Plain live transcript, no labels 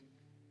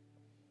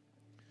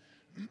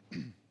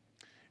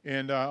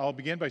And I'll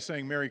begin by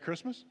saying Merry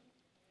Christmas.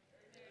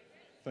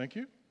 Thank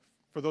you.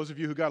 For those of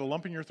you who got a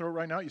lump in your throat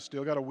right now, you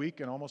still got a week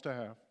and almost a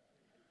half.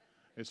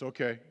 It's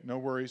okay. No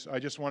worries. I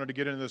just wanted to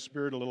get into the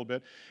spirit a little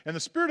bit. And the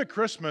spirit of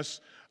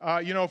Christmas,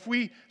 if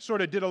we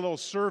sort of did a little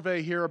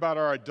survey here about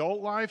our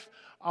adult life,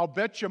 I'll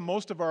bet you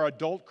most of our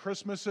adult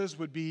Christmases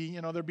would be,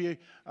 there'd be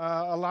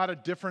a lot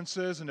of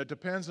differences, and it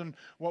depends on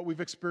what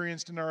we've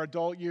experienced in our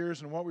adult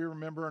years and what we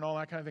remember and all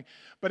that kind of thing.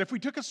 But if we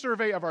took a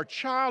survey of our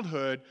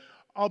childhood,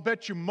 I'll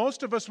bet you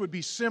most of us would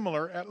be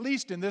similar, at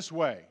least in this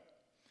way.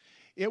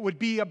 It would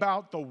be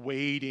about the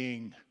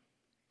waiting.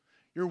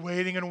 You're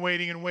waiting and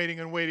waiting and waiting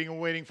and waiting and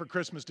waiting for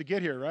Christmas to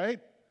get here, right?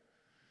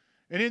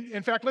 And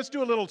in fact, let's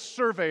do a little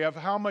survey of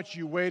how much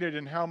you waited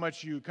and how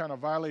much you kind of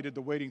violated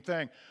the waiting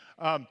thing.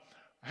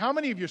 How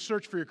many of you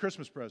searched for your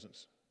Christmas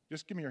presents?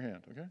 Just give me your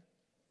hand, okay?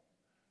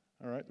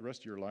 All right, the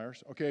rest of you are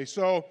liars. Okay,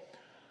 so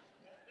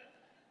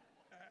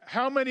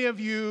how many of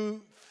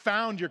you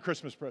found your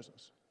Christmas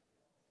presents?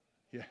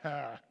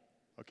 Yeah.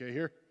 Okay,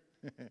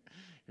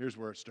 here's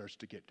where it starts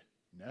to get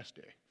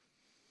nasty.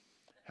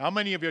 How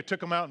many of you took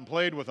them out and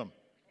played with them?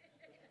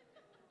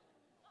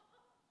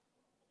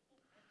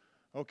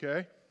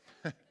 Okay.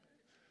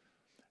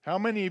 How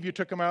many of you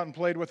took them out and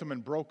played with them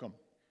and broke them?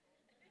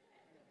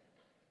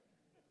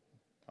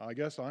 I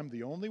guess I'm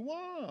the only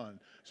one.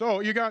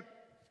 So you got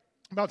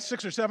about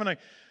 6 or 7. I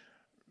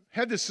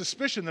had this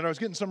suspicion that I was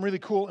getting something really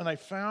cool, and I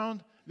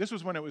found, this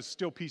was when it was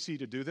still PC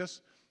to do this,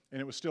 and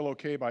it was still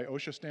okay by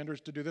OSHA standards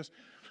to do this.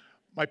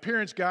 My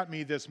parents got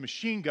me this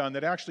machine gun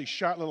that actually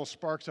shot little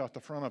sparks out the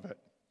front of it.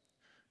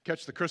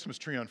 Catch the Christmas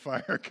tree on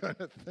fire kind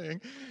of thing.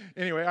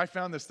 Anyway, I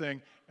found this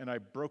thing, and I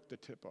broke the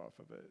tip off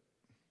of it.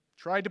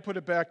 Tried to put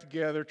it back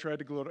together, tried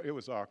to glue it. It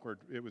was awkward.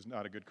 It was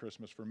not a good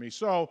Christmas for me.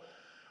 So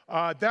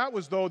that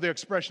was, though, the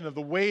expression of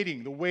the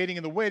waiting.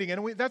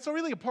 And that's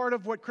really a part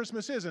of what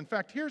Christmas is. In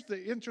fact, here's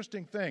the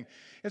interesting thing.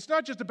 It's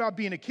not just about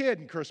being a kid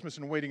in Christmas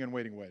and waiting and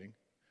waiting.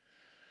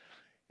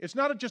 It's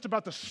not just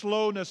about the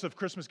slowness of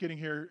Christmas getting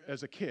here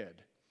as a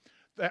kid.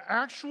 The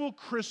actual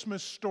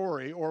Christmas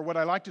story, or what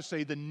I like to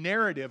say, the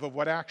narrative of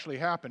what actually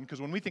happened, because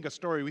when we think of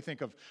story, we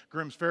think of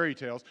Grimm's fairy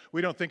tales.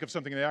 We don't think of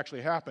something that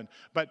actually happened.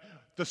 But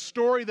the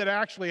story that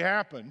actually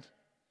happened,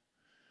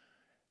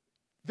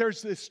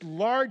 there's this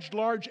large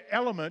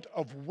element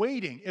of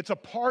waiting. It's a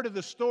part of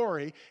the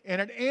story,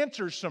 and it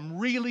answers some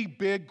really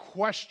big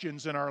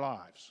questions in our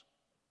lives.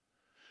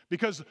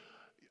 Because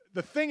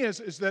the thing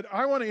is that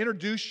I want to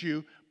introduce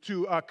you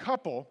to a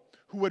couple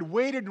who had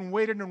waited and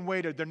waited and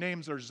waited. Their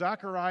names are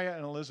Zachariah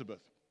and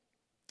Elizabeth.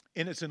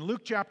 And it's in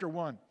Luke chapter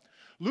 1.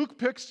 Luke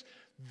picks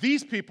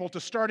these people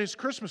to start his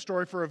Christmas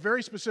story for a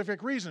very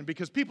specific reason,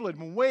 because people had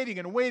been waiting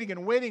and waiting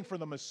and waiting for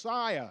the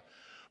Messiah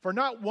for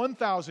not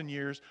 1,000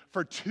 years,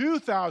 for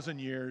 2,000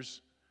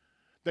 years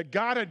that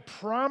God had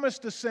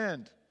promised to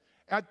send.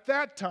 At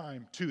that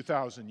time,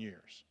 2,000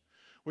 years.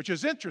 Which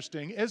is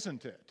interesting,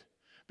 isn't it?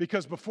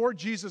 Because before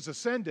Jesus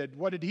ascended,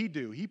 what did he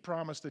do? He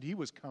promised that he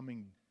was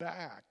coming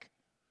back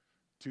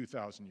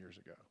 2,000 years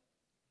ago.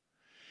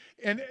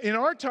 And in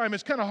our time,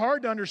 it's kind of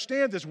hard to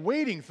understand this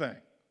waiting thing,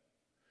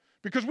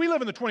 because we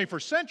live in the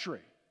 21st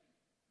century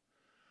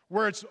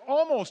where it's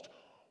almost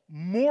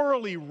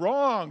morally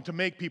wrong to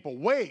make people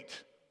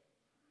wait.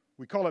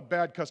 We call it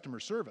bad customer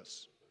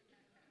service,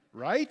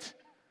 right?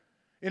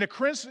 In a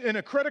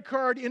credit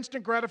card,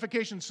 instant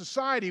gratification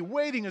society,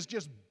 waiting is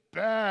just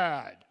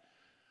bad.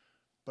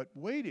 But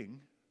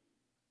waiting,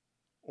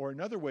 or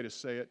another way to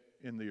say it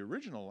in the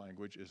original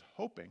language, is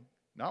hoping.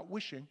 Not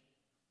wishing.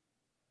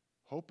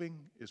 Hoping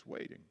is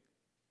waiting.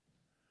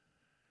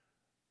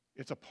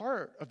 It's a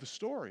part of the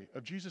story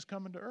of Jesus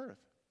coming to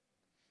earth.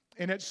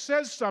 And it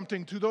says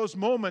something to those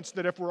moments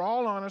that, if we're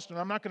all honest, and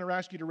I'm not going to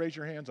ask you to raise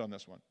your hands on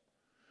this one.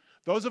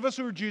 Those of us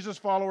who are Jesus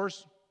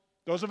followers,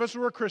 those of us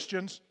who are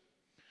Christians,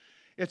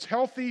 it's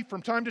healthy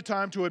from time to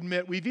time to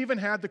admit we've even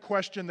had the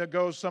question that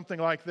goes something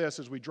like this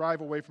as we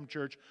drive away from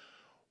church.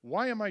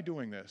 Why am I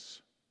doing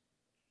this?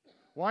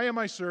 Why am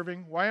I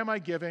serving? Why am I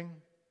giving?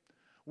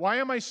 Why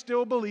am I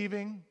still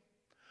believing?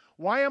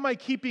 Why am I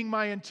keeping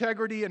my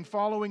integrity and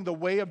following the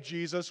way of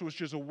Jesus,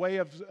 which is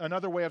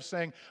another way of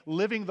saying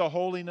living the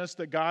holiness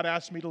that God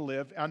asked me to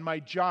live on my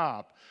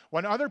job?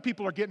 When other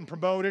people are getting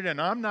promoted and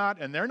I'm not,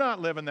 and they're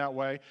not living that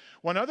way,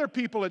 when other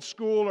people at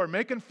school are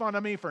making fun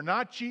of me for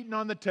not cheating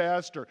on the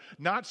test or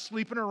not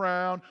sleeping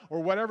around or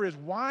whatever it is,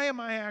 why am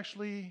I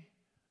actually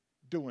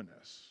doing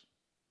this?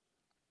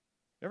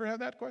 Ever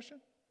had that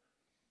question?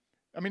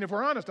 I mean, if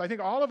we're honest, I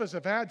think all of us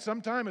have had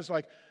some time it's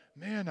like,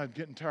 man, I'm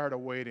getting tired of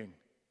waiting.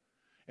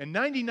 And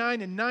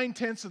 99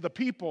 9/10 of the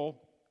people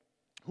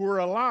who were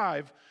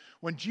alive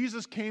when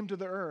Jesus came to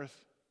the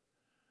earth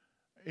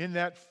in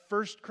that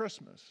first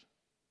Christmas,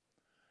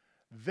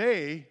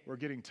 they were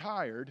getting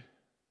tired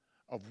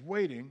of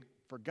waiting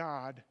for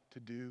God to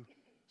do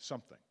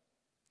something.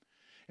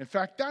 In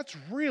fact, that's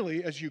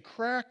really, as you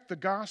crack the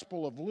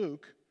Gospel of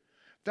Luke,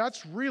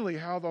 that's really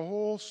how the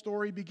whole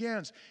story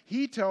begins.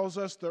 He tells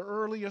us the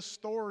earliest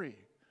story,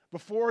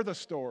 before the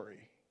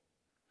story.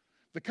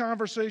 The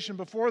conversation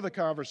before the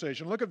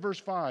conversation. Look at verse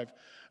 5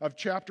 of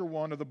chapter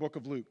 1 of the book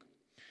of Luke.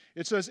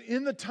 It says,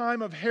 in the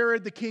time of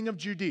Herod, the king of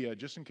Judea,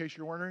 just in case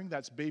you're wondering,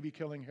 that's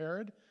baby-killing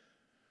Herod,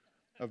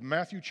 of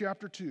Matthew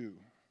chapter 2.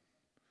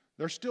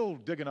 They're still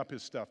digging up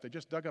his stuff. They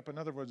just dug up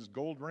another one of his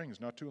gold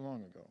rings not too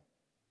long ago.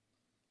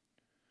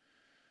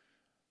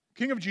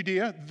 King of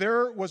Judea,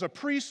 there was a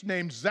priest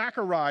named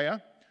Zechariah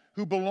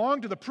who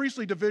belonged to the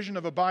priestly division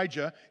of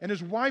Abijah, and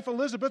his wife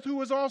Elizabeth, who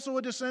was also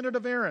a descendant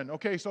of Aaron.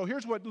 Okay, so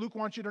here's what Luke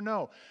wants you to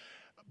know.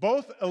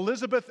 Both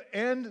Elizabeth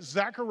and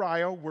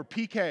Zechariah were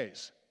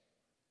PKs,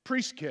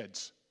 priest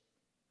kids.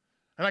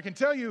 And I can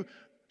tell you,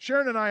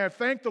 Sharon and I have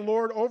thanked the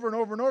Lord over and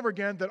over and over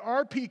again that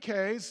our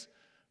PKs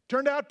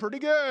turned out pretty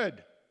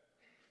good.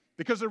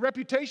 Because the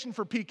reputation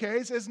for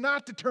PKs is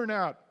not to turn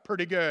out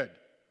pretty good.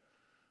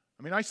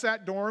 I mean, I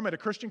sat dorm at a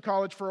Christian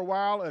college for a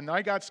while, and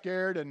I got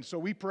scared, and so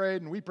we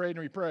prayed, and we prayed, and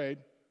we prayed.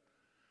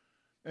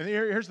 And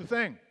here's the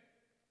thing.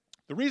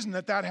 The reason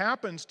that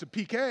happens to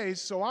PKs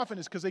so often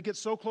is because they get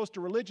so close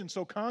to religion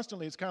so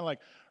constantly, it's kind of like,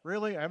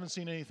 really? I haven't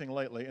seen anything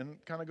lately,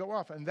 and kind of go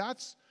off. And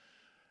that's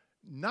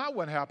not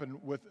what happened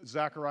with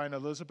Zechariah and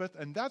Elizabeth,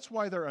 and that's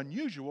why they're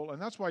unusual,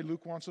 and that's why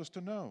Luke wants us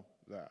to know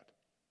that.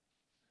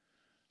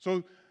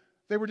 So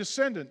they were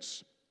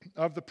descendants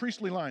of the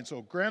priestly line.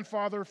 So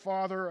grandfather,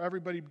 father,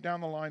 everybody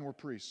down the line were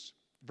priests.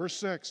 Verse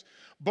 6,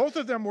 both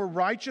of them were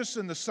righteous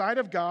in the sight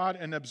of God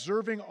and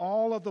observing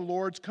all of the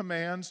Lord's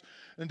commands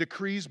and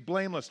decrees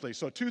blamelessly.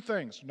 So two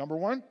things. Number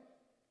one,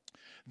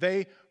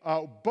 they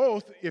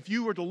both, if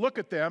you were to look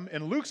at them,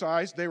 in Luke's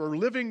eyes, they're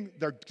doing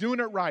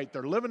it right.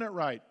 They're living it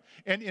right.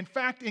 And in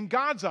fact, in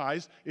God's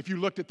eyes, if you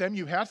looked at them,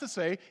 you have to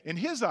say, in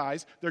his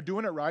eyes, they're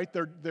doing it right.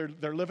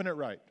 They're living it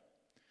right.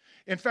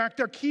 In fact,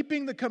 they're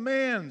keeping the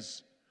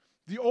commands,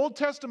 the Old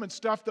Testament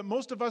stuff that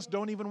most of us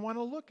don't even want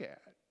to look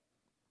at.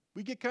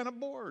 We get kind of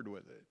bored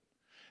with it.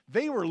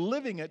 They were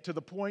living it to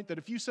the point that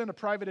if you sent a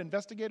private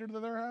investigator to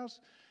their house,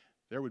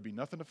 there would be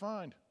nothing to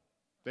find.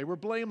 They were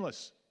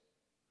blameless.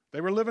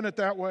 They were living it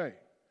that way.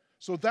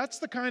 So that's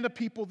the kind of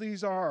people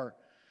these are.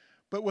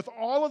 But with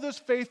all of this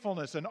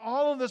faithfulness and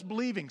all of this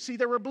believing, see,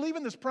 they were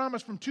believing this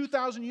promise from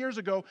 2,000 years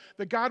ago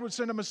that God would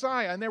send a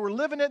Messiah, and they were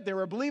living it, they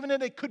were believing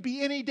it, it could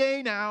be any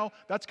day now.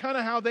 That's kind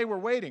of how they were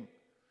waiting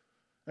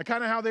and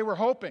kind of how they were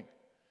hoping.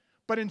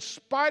 But in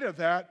spite of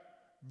that,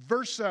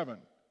 verse 7,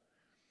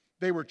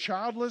 they were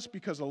childless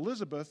because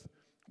Elizabeth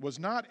was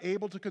not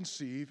able to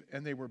conceive,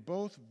 and they were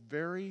both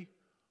very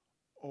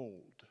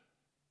old.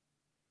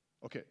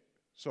 Okay,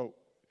 so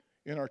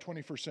in our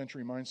 21st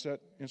century mindset,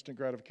 instant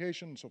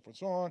gratification, and so forth and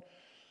so on,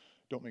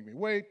 don't make me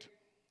wait.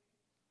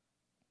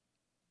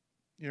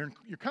 You're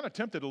kind of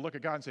tempted to look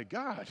at God and say,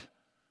 God,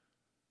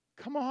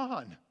 come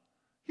on.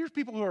 Here's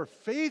people who are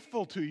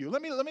faithful to you.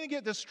 Let me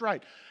get this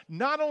straight.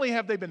 Not only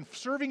have they been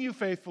serving you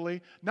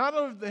faithfully, not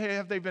only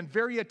have they been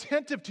very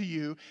attentive to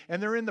you,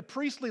 and they're in the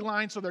priestly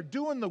line, so they're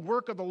doing the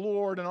work of the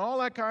Lord and all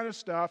that kind of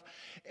stuff,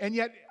 and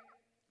yet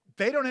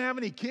they don't have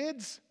any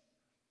kids.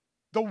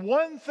 The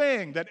one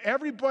thing that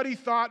everybody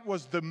thought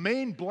was the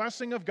main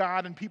blessing of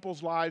God in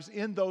people's lives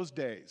in those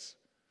days.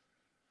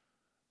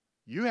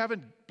 You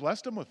haven't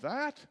blessed them with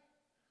that?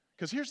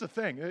 Because here's the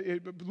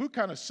thing. Luke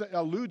kind of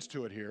alludes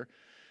to it here.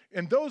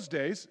 In those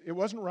days, it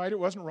wasn't right, it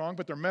wasn't wrong,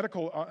 but their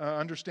medical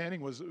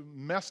understanding was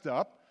messed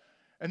up,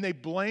 and they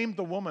blamed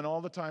the woman all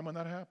the time when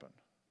that happened.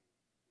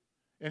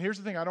 And here's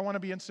the thing. I don't want to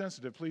be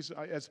insensitive. Please,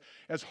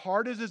 as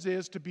hard as it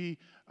is to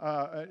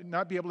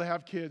not be able to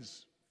have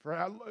kids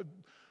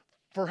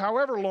for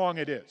however long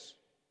it is.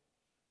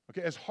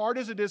 Okay, as hard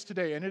as it is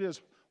today, and it is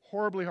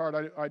horribly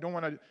hard, I don't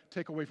want to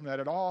take away from that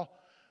at all,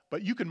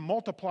 but you can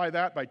multiply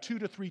that by 2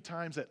 to 3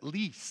 times at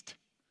least.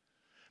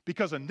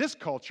 Because in this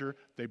culture,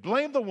 they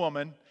blamed the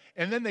woman,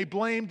 and then they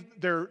blamed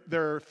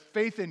their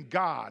faith in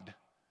God.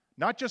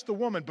 Not just the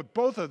woman, but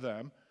both of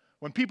them.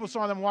 When people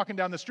saw them walking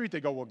down the street, they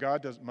go, well,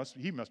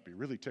 he must be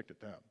really ticked at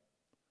them.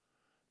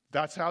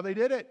 That's how they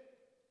did it.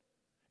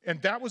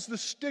 And that was the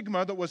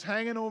stigma that was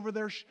hanging over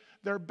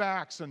their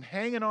backs and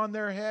hanging on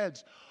their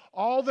heads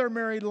all their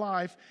married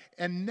life.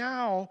 And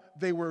now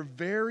they were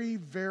very,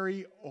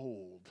 very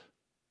old.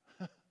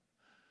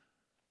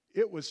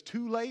 It was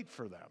too late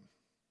for them.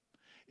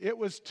 It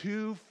was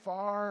too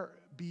far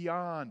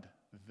beyond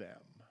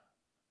them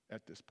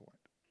at this point.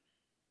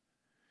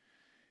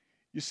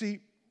 You see,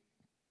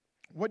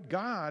 what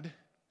God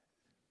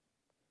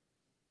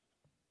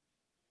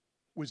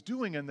was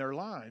doing in their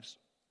lives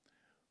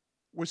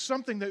was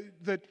something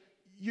that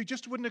you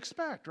just wouldn't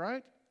expect,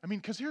 right? I mean,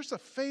 because here's a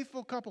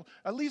faithful couple.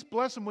 At least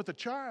bless them with a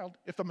child.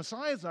 If the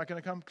Messiah's not going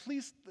to come,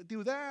 please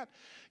do that.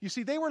 You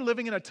see, they were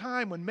living in a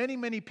time when many,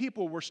 many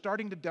people were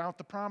starting to doubt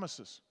the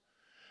promises.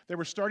 They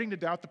were starting to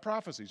doubt the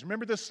prophecies.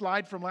 Remember this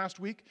slide from last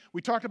week?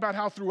 We talked about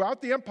how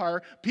throughout the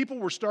empire, people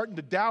were starting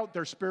to doubt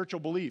their spiritual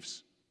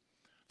beliefs.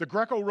 The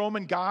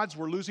Greco-Roman gods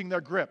were losing their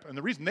grip. And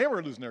the reason they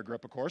were losing their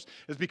grip, of course,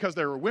 is because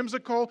they were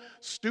whimsical,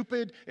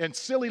 stupid, and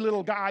silly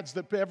little gods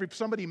that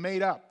somebody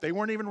made up. They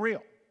weren't even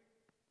real.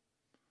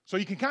 So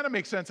you can kind of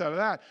make sense out of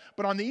that.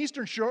 But on the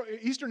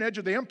eastern edge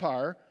of the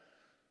empire,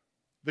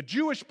 the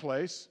Jewish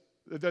place,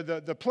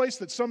 the place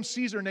that some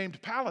Caesar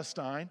named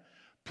Palestine,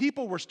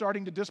 people were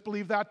starting to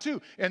disbelieve that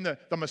too. And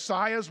the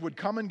messiahs would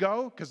come and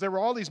go because there were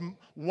all these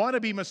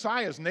wannabe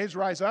messiahs, and they'd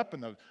rise up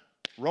and the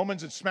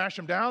Romans would smash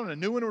them down, and a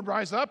new one would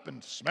rise up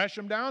and smash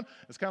them down.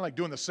 It's kind of like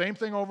doing the same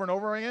thing over and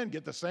over again,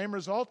 get the same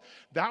result.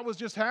 That was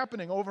just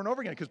happening over and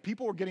over again because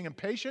people were getting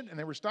impatient and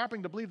they were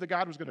stopping to believe that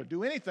God was going to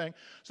do anything,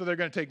 so they're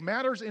going to take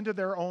matters into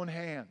their own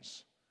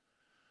hands.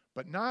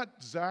 But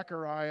not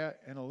Zechariah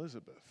and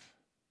Elizabeth,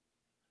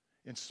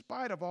 in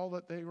spite of all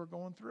that they were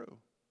going through.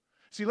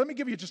 See, let me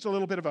give you just a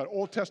little bit of an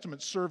Old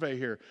Testament survey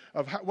here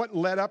of what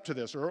led up to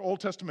this, or Old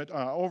Testament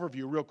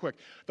overview real quick.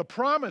 The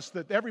promise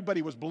that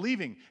everybody was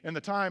believing in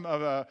the time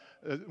of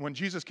when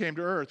Jesus came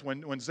to earth,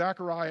 when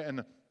Zechariah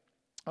and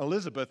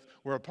Elizabeth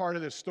were a part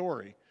of this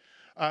story,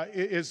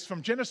 is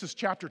from Genesis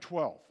chapter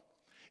 12.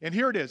 And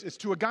here it is. It's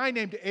to a guy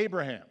named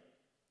Abraham.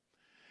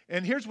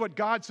 And here's what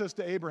God says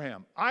to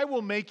Abraham. I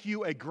will make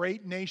you a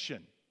great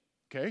nation.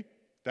 Okay,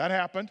 that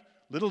happened.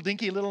 Little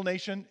dinky little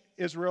nation,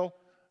 Israel,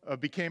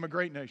 became a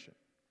great nation.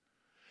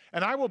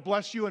 And I will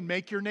bless you and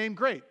make your name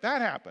great.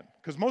 That happened.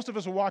 Because most of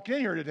us who walk in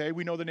here today,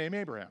 we know the name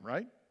Abraham,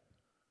 right?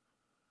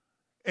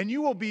 And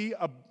you will be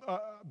a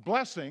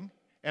blessing,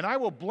 and I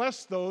will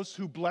bless those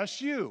who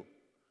bless you.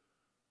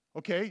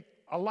 Okay,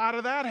 a lot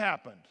of that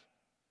happened.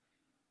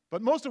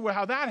 But most of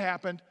how that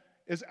happened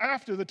is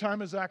after the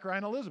time of Zechariah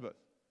and Elizabeth.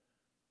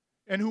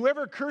 And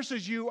whoever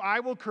curses you, I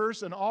will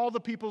curse, and all the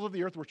peoples of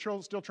the earth, we're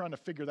still trying to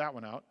figure that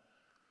one out,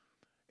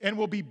 and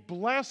will be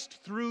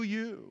blessed through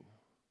you.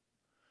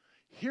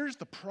 Here's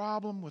the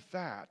problem with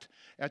that.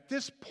 At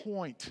this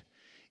point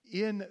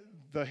in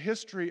the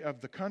history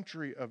of the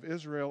country of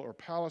Israel or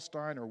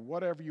Palestine or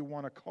whatever you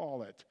want to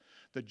call it,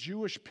 the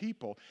Jewish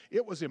people,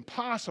 it was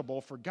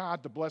impossible for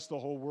God to bless the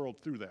whole world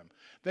through them.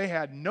 They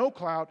had no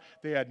clout,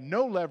 they had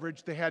no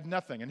leverage, they had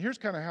nothing. And here's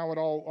kind of how it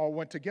all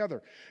went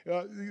together.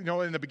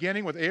 In the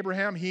beginning with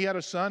Abraham, he had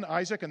a son,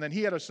 Isaac, and then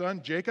he had a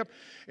son, Jacob.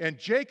 And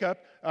Jacob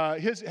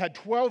had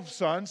 12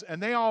 sons,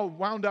 and they all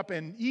wound up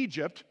in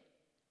Egypt.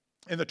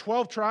 And the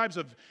 12 tribes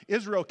of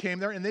Israel came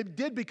there, and they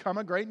did become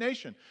a great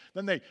nation.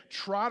 Then they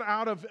trot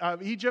out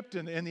of Egypt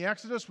in the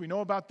Exodus. We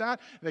know about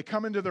that. They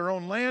come into their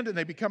own land, and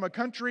they become a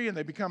country, and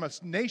they become a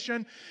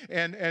nation.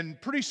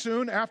 And pretty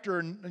soon,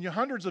 after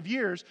hundreds of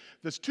years,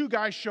 these two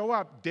guys show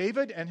up,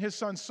 David and his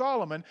son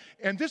Solomon,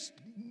 and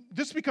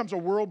this becomes a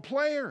world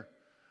player.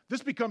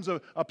 This becomes a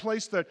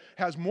place that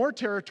has more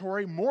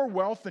territory, more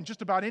wealth than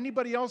just about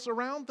anybody else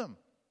around them.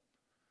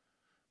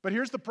 But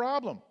here's the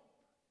problem.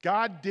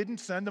 God didn't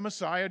send the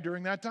Messiah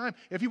during that time.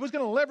 If he was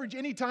going to leverage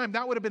any time,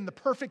 that would have been the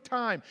perfect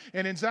time.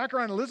 And in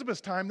Zechariah and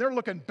Elizabeth's time, they're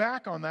looking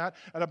back on that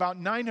at about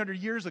 900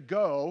 years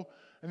ago,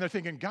 and they're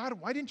thinking, God,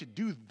 why didn't you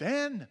do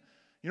then?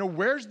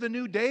 Where's the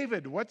new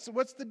David? What's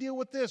the deal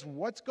with this?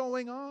 What's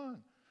going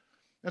on?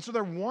 And so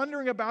they're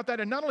wondering about that.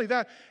 And not only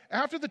that,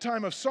 after the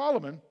time of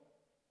Solomon,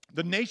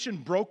 the nation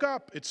broke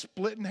up. It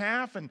split in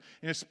half, and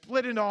it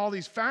split into all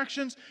these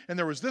factions, and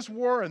there was this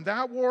war and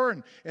that war,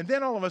 and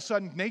then all of a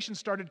sudden, nations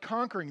started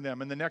conquering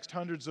them in the next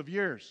hundreds of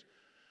years.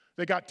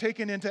 They got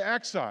taken into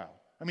exile.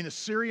 The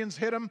Syrians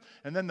hit them,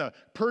 and then the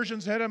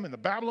Persians hit them, and the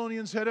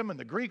Babylonians hit them, and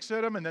the Greeks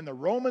hit them, and then the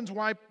Romans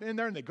wipe in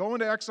there, and they go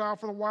into exile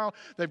for a while.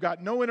 They've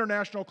got no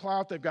international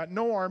clout. They've got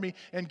no army.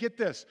 And get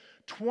this,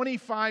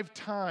 25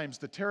 times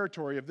the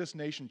territory of this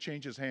nation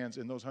changes hands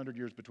in those 100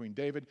 years between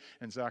David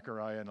and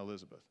Zechariah and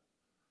Elizabeth.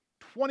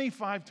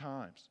 25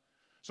 times.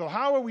 So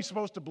how are we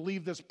supposed to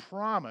believe this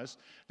promise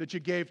that you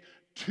gave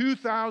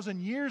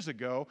 2,000 years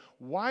ago?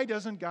 Why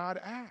doesn't God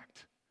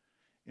act?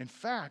 In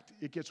fact,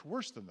 it gets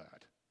worse than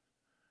that.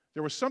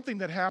 There was something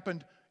that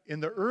happened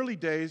in the early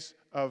days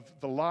of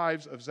the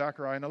lives of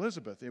Zechariah and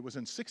Elizabeth. It was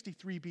in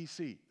 63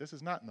 BC. This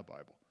is not in the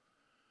Bible,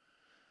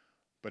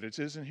 but it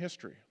is in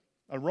history.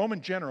 A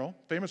Roman general,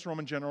 famous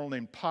Roman general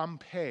named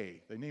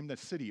Pompey. They named the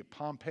city of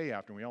Pompeii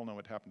after him. We all know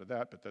what happened to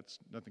that, but that's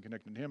nothing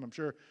connected to him, I'm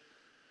sure.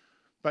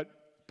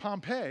 But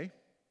Pompey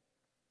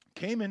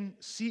came in,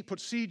 put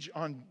siege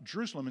on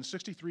Jerusalem in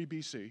 63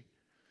 BC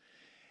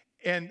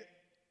and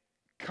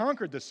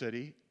conquered the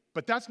city,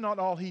 but that's not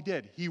all he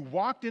did. He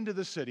walked into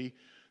the city,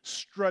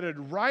 strutted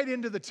right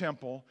into the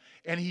temple,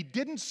 and he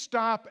didn't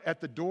stop at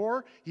the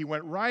door. He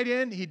went right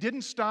in. He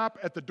didn't stop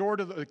at the door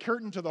to the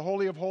curtain to the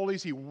Holy of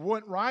Holies. He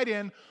went right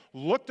in,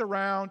 looked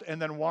around,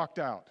 and then walked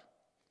out.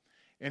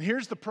 And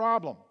here's the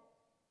problem.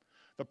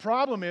 The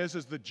problem is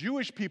the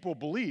Jewish people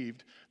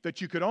believed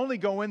that you could only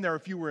go in there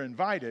if you were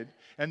invited,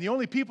 and the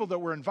only people that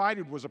were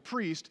invited was a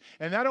priest,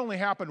 and that only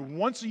happened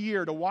once a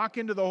year to walk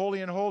into the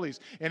Holy and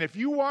Holies. And if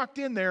you walked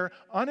in there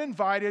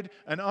uninvited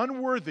and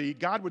unworthy,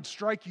 God would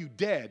strike you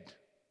dead.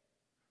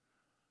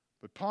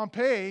 But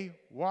Pompey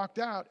walked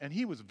out, and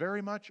he was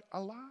very much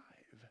alive.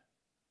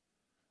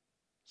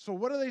 So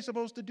what are they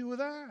supposed to do with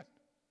that?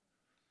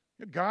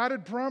 God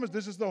had promised,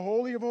 this is the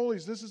Holy of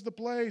Holies, this is the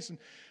place. And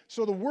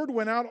so the word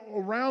went out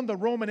around the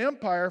Roman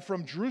Empire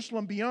from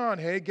Jerusalem beyond.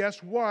 Hey,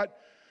 guess what?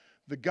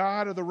 The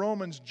God of the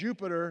Romans,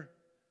 Jupiter,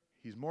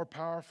 he's more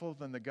powerful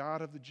than the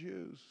God of the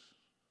Jews.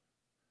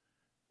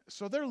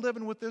 So they're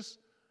living with this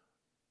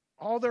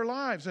all their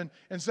lives. And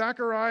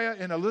Zachariah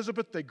and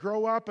Elizabeth, they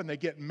grow up and they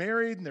get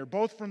married, and they're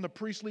both from the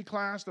priestly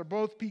class. They're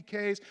both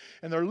PKs,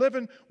 and they're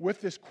living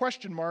with this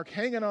question mark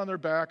hanging on their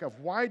back of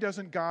why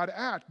doesn't God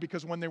act?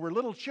 Because when they were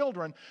little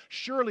children,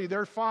 surely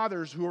their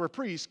fathers, who were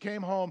priests,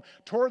 came home,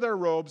 tore their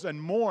robes,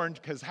 and mourned,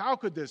 because how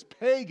could this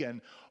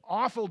pagan,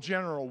 awful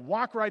general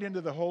walk right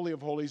into the Holy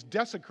of Holies,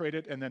 desecrate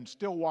it, and then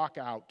still walk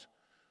out?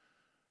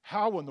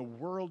 How in the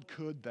world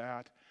could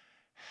that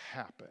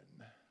happen?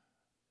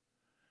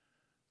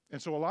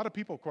 And so a lot of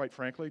people, quite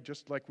frankly,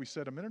 just like we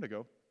said a minute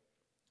ago,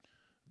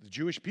 the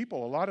Jewish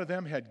people, a lot of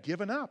them had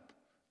given up.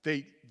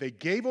 They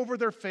gave over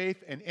their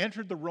faith and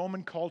entered the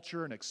Roman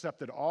culture and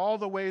accepted all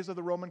the ways of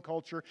the Roman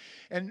culture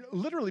and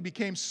literally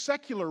became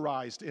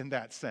secularized in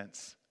that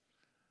sense.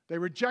 They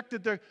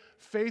rejected the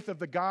faith of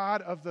the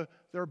God of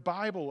their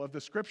Bible, of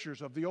the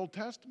Scriptures, of the Old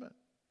Testament.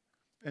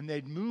 And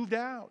they'd moved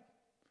out.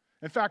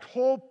 In fact,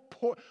 whole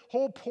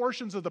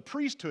portions of the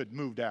priesthood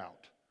moved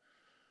out.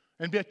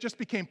 And it just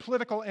became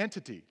political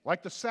entity,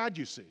 like the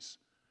Sadducees.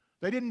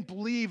 They didn't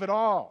believe at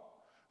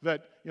all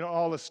that,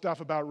 all this stuff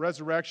about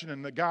resurrection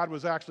and that God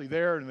was actually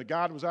there and that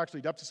God was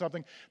actually up to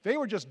something. They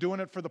were just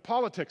doing it for the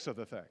politics of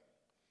the thing.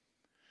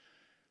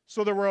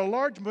 So there were a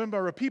large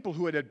number of people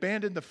who had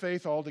abandoned the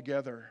faith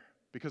altogether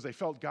because they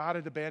felt God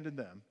had abandoned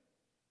them.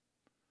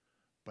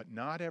 But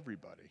not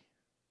everybody.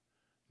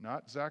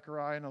 Not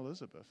Zachariah and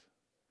Elizabeth.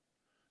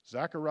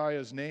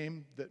 Zachariah's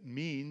name that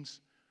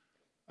means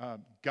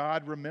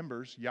God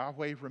remembers,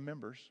 Yahweh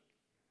remembers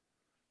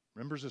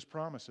his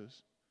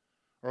promises.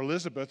 Or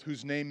Elizabeth,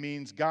 whose name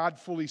means God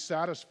fully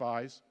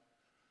satisfies.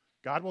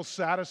 God will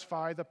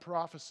satisfy the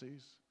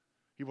prophecies.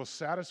 He will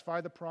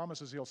satisfy the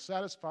promises. He'll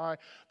satisfy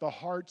the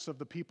hearts of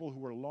the people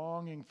who are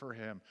longing for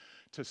him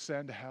to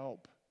send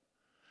help.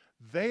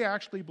 They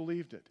actually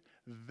believed it.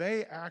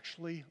 They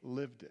actually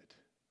lived it.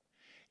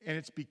 And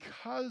it's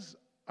because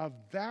of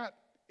that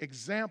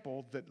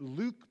example that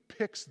Luke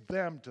picks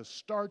them to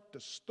start the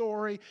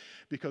story,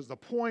 because the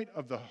point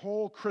of the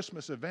whole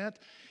Christmas event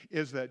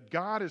is that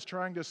God is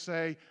trying to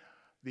say,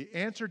 the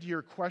answer to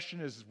your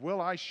question is,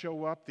 will I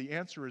show up? The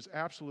answer is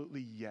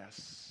absolutely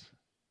yes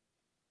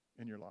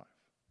in your life.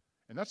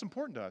 And that's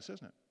important to us,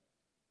 isn't it?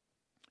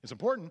 It's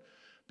important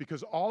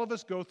because all of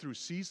us go through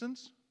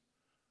seasons,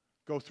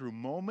 go through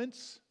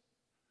moments,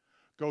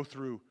 go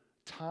through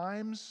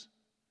times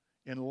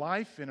in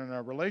life and in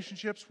our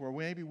relationships where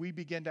maybe we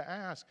begin to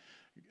ask,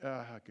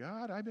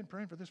 God, I've been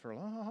praying for this for a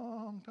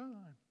long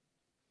time.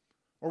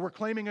 Or we're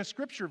claiming a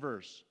scripture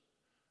verse,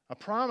 a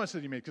promise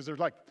that he made, because there's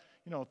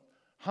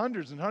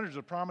hundreds and hundreds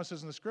of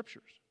promises in the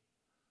scriptures.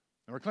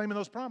 And we're claiming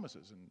those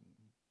promises, and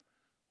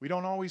we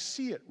don't always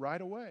see it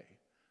right away.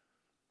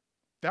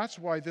 That's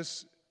why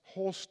this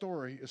whole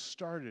story is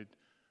started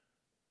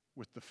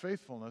with the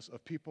faithfulness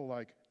of people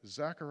like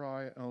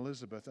Zachariah and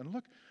Elizabeth. And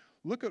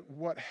look at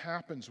what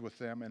happens with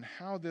them and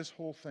how this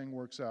whole thing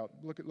works out.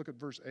 Look at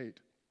verse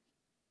 8.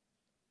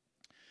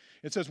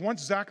 It says,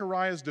 once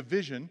Zachariah's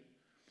division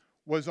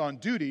was on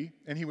duty,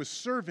 and he was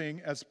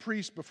serving as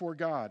priest before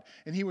God.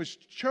 And he was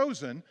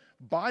chosen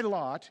by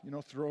lot,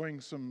 throwing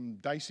some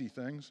dicey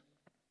things,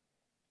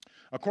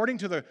 according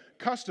to the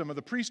custom of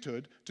the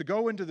priesthood, to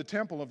go into the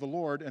temple of the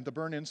Lord and to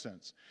burn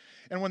incense.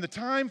 And when the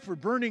time for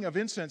burning of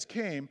incense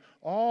came,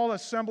 all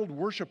assembled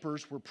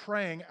worshipers were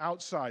praying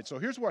outside. So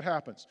here's what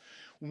happens.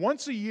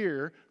 Once a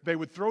year, they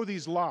would throw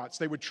these lots.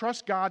 They would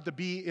trust God to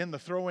be in the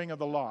throwing of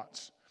the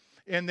lots.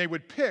 And they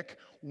would pick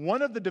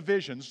one of the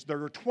divisions.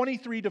 There are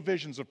 23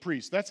 divisions of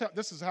priests.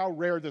 This is how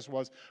rare this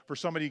was for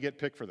somebody to get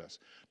picked for this.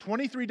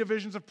 23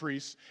 divisions of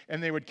priests,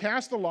 and they would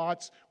cast the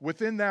lots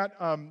within that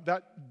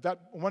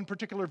one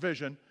particular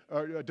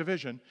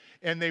division,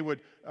 and they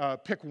would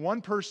pick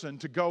one person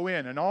to go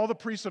in. And all the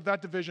priests of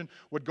that division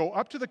would go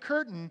up to the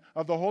curtain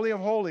of the Holy of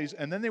Holies,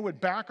 and then they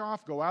would back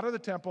off, go out of the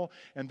temple,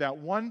 and that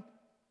one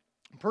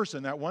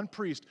person, that one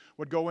priest,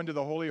 would go into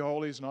the Holy of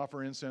Holies and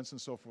offer incense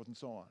and so forth and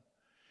so on.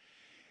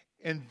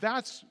 And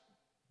that's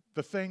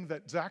the thing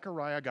that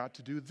Zechariah got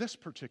to do this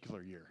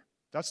particular year.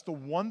 That's the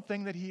one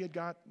thing that he had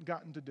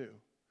gotten to do.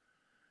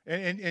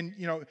 And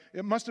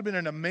it must have been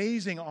an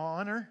amazing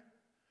honor.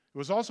 It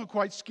was also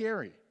quite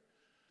scary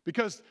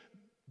because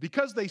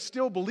they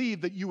still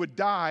believed that you would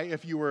die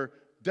if you were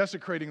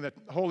desecrating the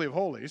Holy of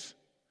Holies,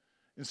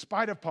 in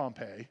spite of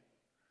Pompeii.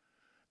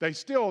 They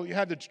still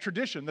had the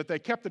tradition that they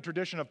kept the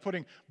tradition of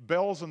putting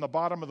bells on the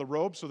bottom of the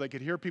robe so they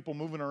could hear people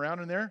moving around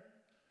in there.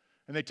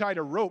 And they tied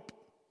a rope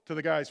to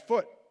the guy's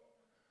foot.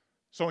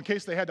 So in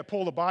case they had to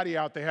pull the body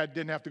out, they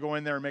didn't have to go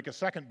in there and make a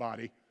second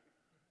body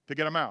to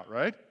get him out,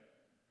 right?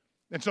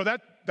 And so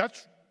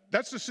that's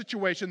the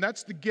situation.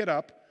 That's the get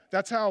up.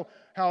 That's how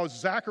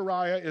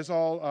Zechariah is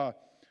all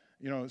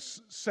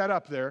set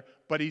up there.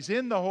 But he's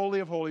in the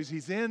Holy of Holies.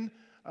 He's in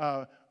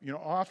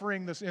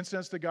offering this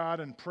incense to God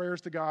and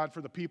prayers to God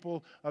for the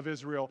people of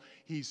Israel.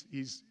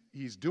 He's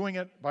doing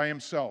it by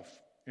himself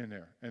in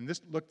there. And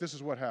this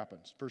is what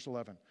happens. Verse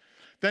 11.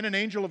 Then an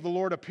angel of the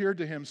Lord appeared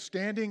to him,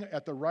 standing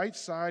at the right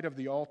side of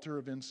the altar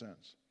of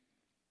incense.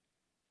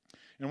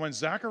 And when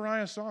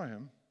Zechariah saw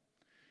him,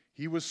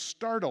 he was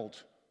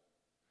startled,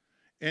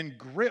 and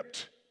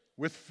gripped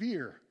with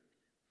fear.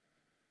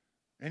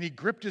 And he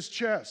gripped his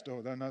chest.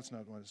 Oh, that's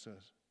not what it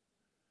says.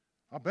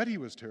 I'll bet he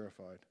was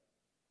terrified.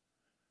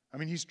 I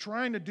mean, he's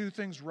trying to do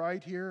things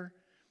right here.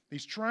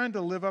 He's trying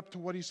to live up to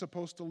what he's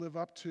supposed to live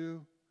up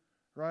to,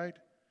 right?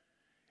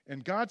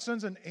 And God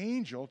sends an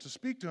angel to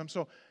speak to him.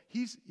 So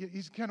he's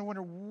kind of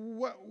wondering,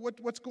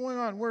 what's going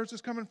on? Where is this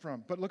coming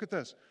from? But look at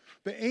this.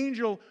 The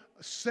angel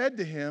said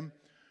to him,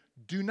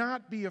 "Do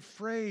not be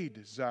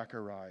afraid,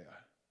 Zechariah."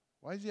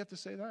 Why does he have to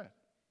say that?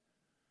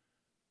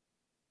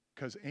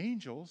 Because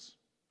angels,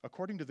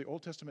 according to the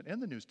Old Testament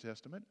and the New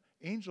Testament,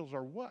 angels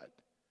are what?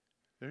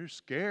 They're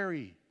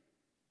scary.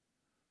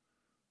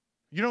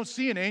 You don't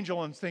see an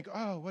angel and think,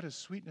 "Oh, what a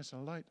sweetness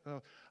and light.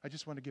 Oh, I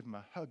just want to give him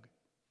a hug."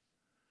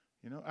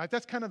 You know,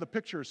 that's kind of the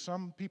picture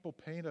some people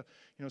paint.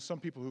 Some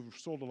people who've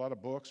sold a lot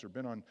of books or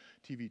been on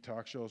TV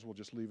talk shows will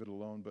just leave it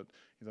alone, but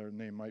their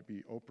name might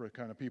be Oprah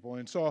kind of people.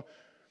 And so,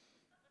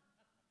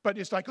 but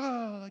it's like,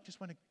 "Oh, I just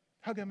want to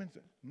hug him."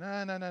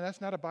 No,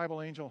 that's not a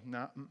Bible angel.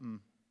 No,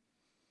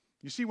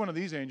 You see one of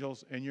these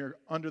angels and you're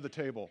under the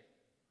table.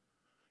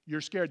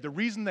 You're scared. The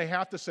reason they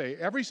have to say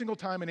every single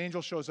time an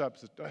angel shows up,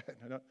 says,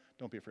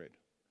 "Don't be afraid,"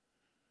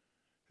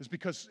 is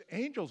because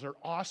angels are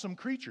awesome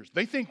creatures.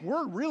 They think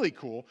we're really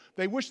cool.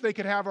 They wish they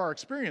could have our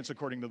experience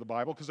according to the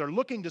Bible because they're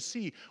looking to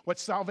see what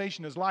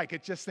salvation is like. They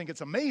just think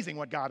it's amazing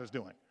what God is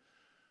doing.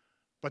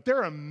 But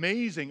they're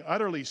amazing,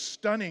 utterly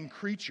stunning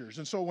creatures.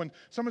 And so when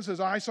someone says,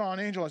 "I saw an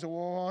angel," I say,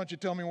 "Well, why don't you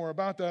tell me more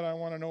about that? I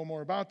want to know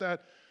more about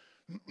that."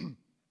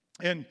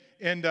 And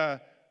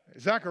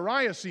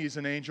Zechariah sees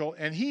an angel,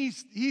 and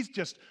he's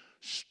just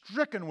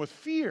stricken with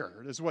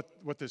fear, is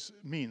what this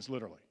means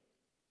literally.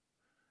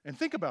 And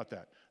think about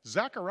that.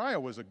 Zechariah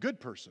was a good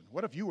person.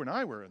 What if you and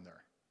I were in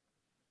there?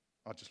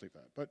 I'll just leave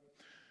that.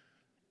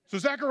 So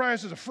Zechariah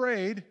is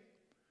afraid.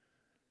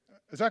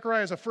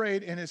 Zechariah is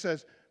afraid, and it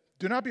says,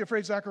 "Do not be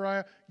afraid,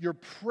 Zechariah. Your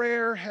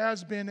prayer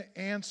has been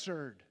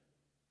answered."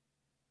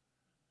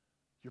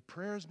 Your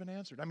prayer has been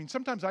answered. I mean,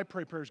 sometimes I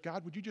pray prayers,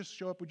 "God, would you just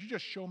show up? Would you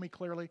just show me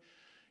clearly?"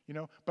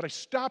 But I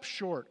stop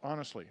short,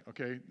 honestly,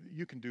 okay?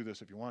 You can do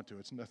this if you want to.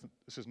 It's nothing.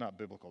 This is not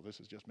biblical.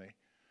 This is just me.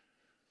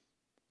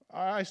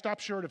 I stop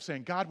short of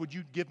saying, "God, would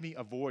you give me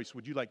a voice?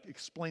 Would you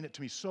explain it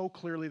to me so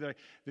clearly that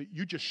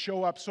you just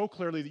show up so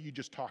clearly that you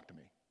just talk to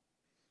me?"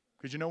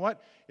 Because you know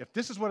what? If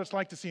this is what it's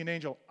like to see an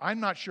angel, I'm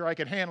not sure I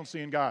could handle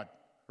seeing God,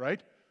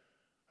 right?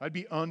 I'd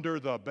be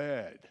under the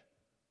bed.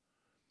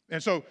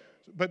 And so,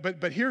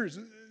 but here's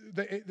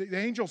the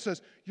angel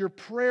says, "Your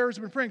prayers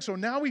have been praying." So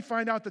now we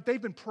find out that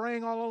they've been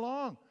praying all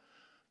along.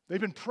 They've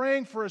been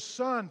praying for a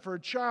son, for a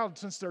child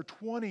since their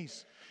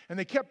 20s. And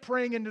they kept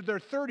praying into their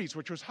 30s,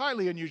 which was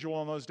highly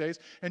unusual in those days.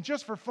 And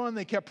just for fun,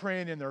 they kept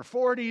praying in their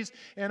 40s.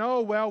 And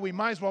oh, well, we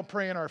might as well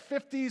pray in our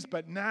 50s.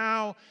 But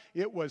now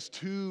it was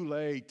too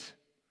late.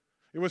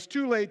 It was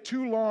too late,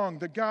 too long,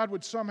 that God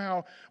would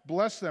somehow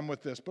bless them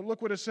with this. But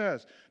look what it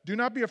says. "Do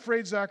not be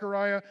afraid,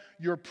 Zechariah.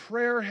 Your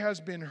prayer has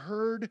been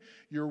heard.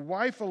 Your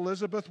wife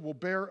Elizabeth will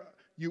bear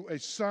you a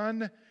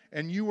son,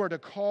 and you are to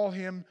call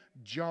him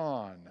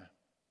John."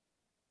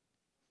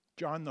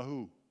 John the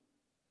who?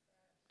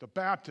 The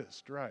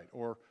Baptist, right?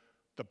 Or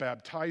the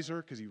baptizer,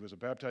 because he was a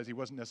baptizer. He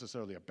wasn't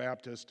necessarily a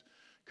Baptist.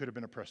 Could have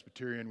been a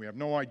Presbyterian. We have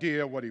no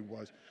idea what he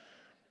was.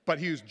 But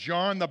he was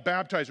John the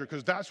Baptizer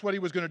because that's what he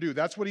was going to do.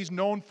 That's what he's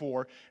known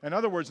for. In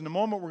other words, in a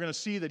moment, we're going to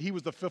see that he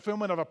was the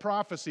fulfillment of a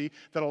prophecy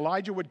that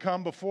Elijah would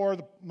come before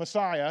the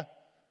Messiah.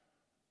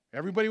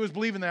 Everybody was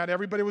believing that.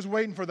 Everybody was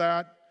waiting for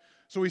that.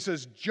 So he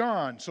says,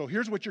 John. So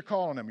here's what you're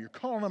calling him. You're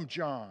calling him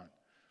John.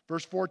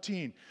 Verse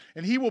 14.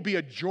 "And he will be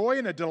a joy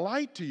and a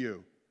delight to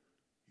you,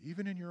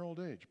 even in your old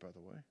age," by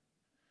the way.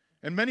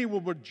 "And many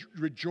will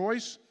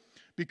rejoice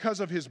because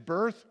of his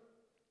birth.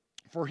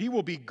 For he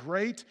will be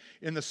great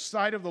in the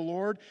sight of the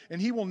Lord,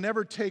 and he will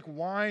never take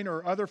wine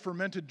or other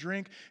fermented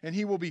drink, and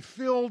he will be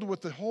filled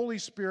with the Holy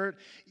Spirit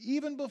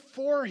even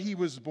before he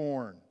was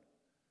born."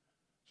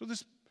 So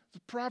this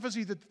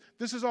prophecy that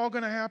this is all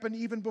going to happen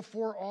even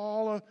before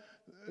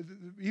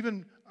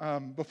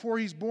before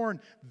he's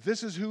born,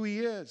 this is who he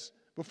is.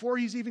 Before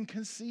he's even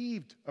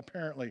conceived,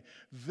 apparently,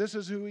 this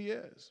is who he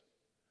is.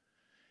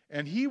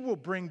 "And he will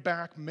bring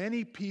back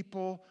many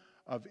people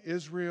of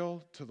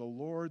Israel to the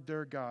Lord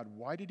their God."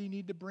 Why did he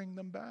need to bring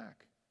them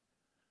back?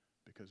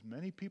 Because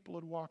many people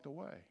had walked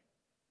away.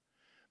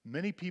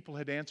 Many people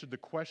had answered the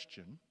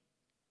question,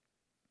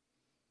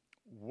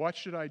 "What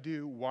should I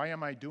do? Why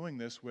am I doing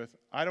this?" with,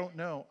 "I don't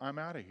know, I'm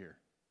out of here.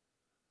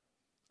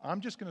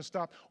 I'm just going to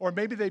stop." Or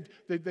maybe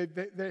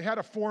they had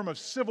a form of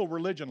civil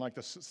religion like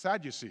the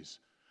Sadducees.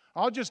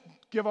 I'll just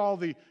give all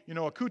the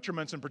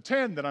accoutrements and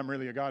pretend that I'm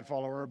really a God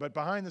follower, but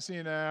behind the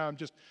scene,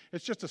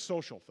 it's just a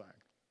social thing.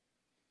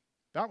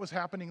 That was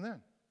happening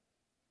then.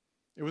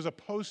 It was a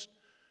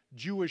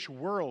post-Jewish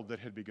world that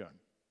had begun.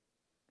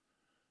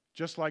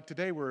 Just like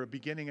today, we're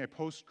beginning a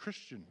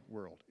post-Christian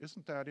world.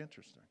 Isn't that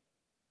interesting?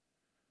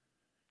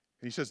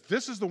 And he says,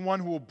 this is the one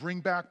who will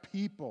bring back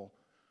people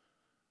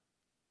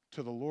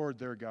to the Lord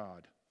their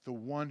God, the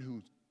one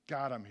who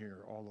got them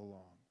here all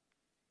along.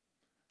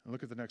 And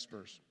look at the next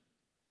verse.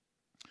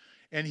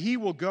 and he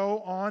will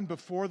go on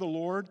before the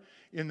Lord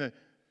in the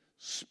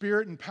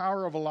spirit and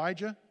power of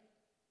Elijah.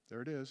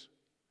 There it is.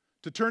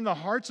 To turn the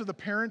hearts of the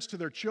parents to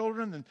their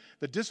children and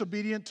the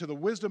disobedient to the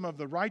wisdom of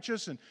the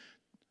righteous. And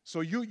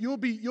so you'll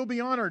be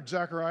honored,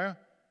 Zechariah,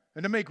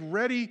 and to make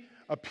ready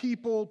a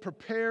people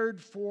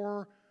prepared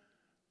for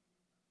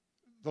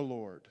the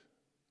Lord.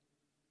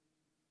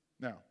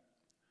 Now,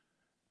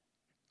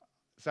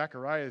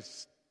 Zechariah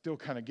is still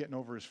kind of getting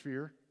over his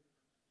fear.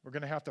 We're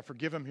going to have to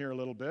forgive him here a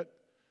little bit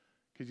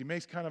because he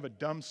makes kind of a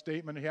dumb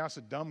statement. He asks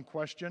a dumb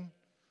question.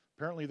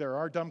 Apparently there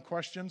are dumb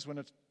questions when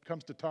it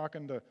comes to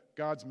talking to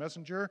God's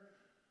messenger.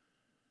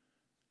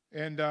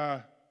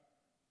 But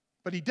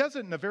he does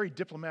it in a very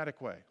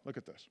diplomatic way. Look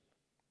at this.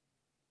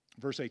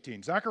 Verse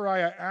 18.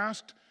 Zechariah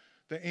asked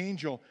the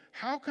angel,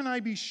 "How can I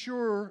be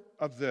sure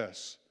of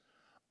this?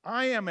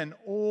 I am an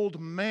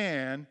old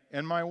man,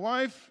 and my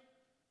wife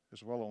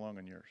is well along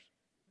in years."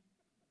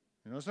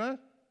 You notice that?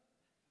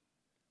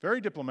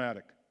 Very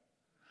diplomatic.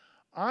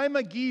 I'm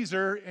a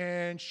geezer,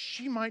 and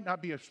she might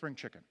not be a spring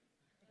chicken.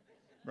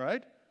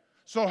 Right?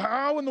 So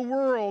how in the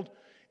world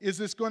is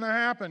this going to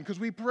happen? Because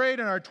we prayed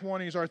in our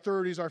 20s, our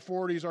 30s, our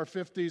 40s, our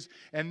 50s,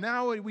 and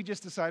now we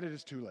just decided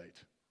it's too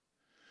late.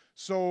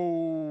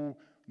 So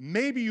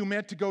maybe you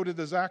meant to go to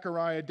the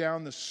Zechariah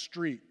down the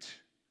street.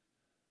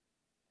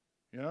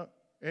 You know?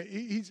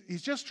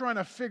 He's just trying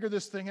to figure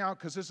this thing out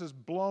because this is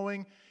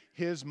blowing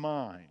his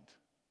mind.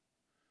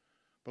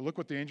 But look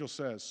what the angel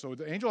says. So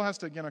the angel has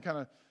to, kind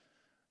of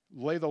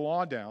lay the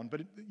law down.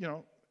 But,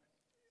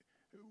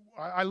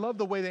 I love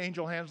the way the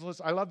angel handles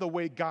this. I love the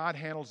way God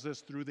handles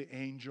this through the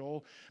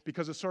angel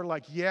because it's sort of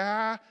like,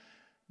 yeah,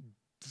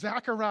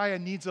 Zechariah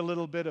needs a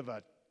little bit of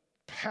a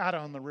pat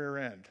on the rear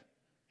end.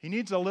 He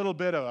needs a little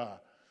bit of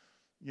a,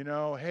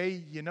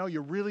 hey,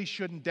 you really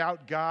shouldn't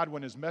doubt God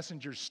when his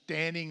messenger's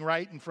standing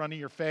right in front of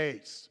your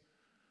face.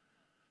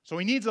 So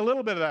he needs a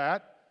little bit of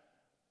that.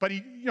 But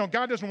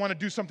God doesn't want to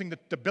do something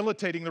that's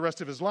debilitating the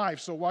rest of his life,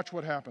 so watch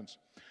what happens.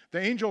 The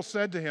angel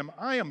said to him,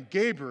 "I am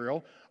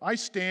Gabriel. I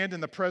stand in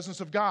the presence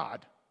of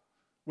God,"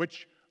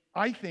 which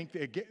I think,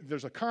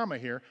 there's a comma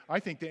here. I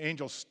think the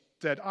angel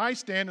said, "I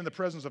stand in the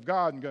presence of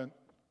God," and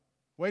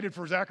waited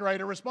for Zechariah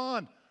to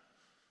respond.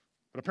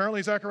 But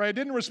apparently Zechariah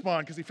didn't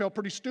respond because he felt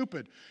pretty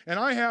stupid. "And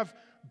I have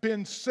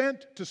been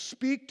sent to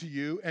speak to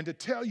you and to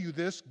tell you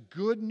this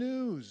good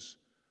news."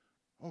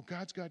 Oh,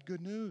 God's got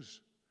good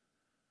news.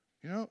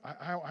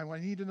 I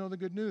need to know the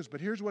good news,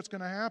 but here's what's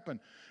going to happen.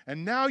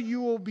 "And now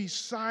you will be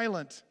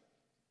silent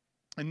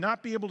and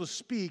not be able to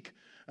speak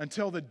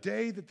until the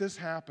day that this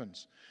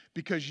happens,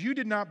 because you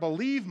did not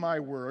believe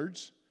my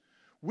words,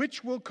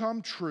 which will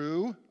come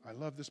true." I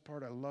love this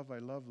part. I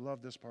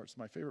love this part. It's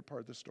my favorite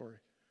part of this story.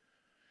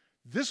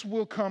 "This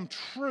will come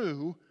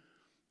true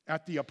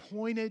at the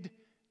appointed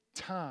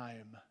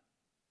time."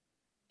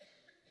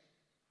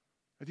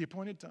 At the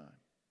appointed time.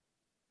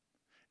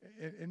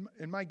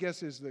 And my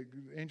guess is the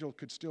angel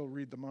could still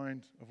read the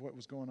mind of what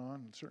was going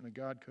on, and certainly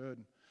God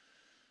could.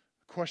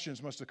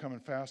 Questions must have come in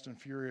fast and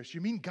furious. "You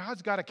mean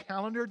God's got a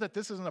calendar that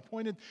this is an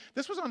appointed?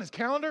 This was on his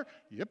calendar?"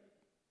 "Yep."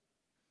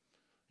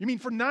 "You mean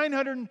for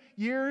 900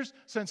 years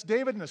since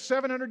David and the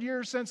 700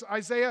 years since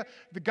Isaiah,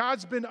 the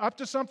God's been up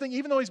to something?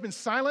 Even though he's been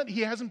silent,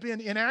 he hasn't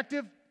been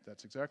inactive?"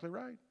 "That's exactly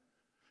right."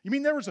 "You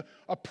mean there was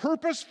a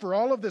purpose for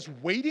all of this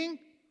waiting?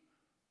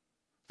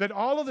 That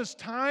all of this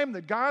time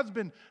that God's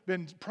been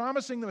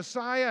promising the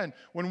Messiah, and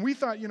when we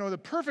thought, the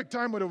perfect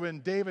time would have been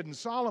David and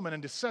Solomon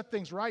and to set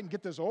things right and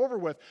get this over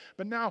with,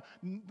 but now,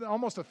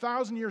 almost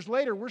 1,000 years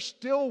later, we're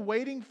still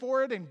waiting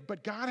for it,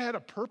 but God had a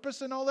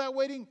purpose in all that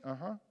waiting?"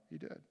 He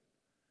did.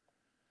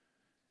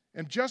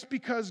 "And just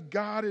because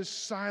God is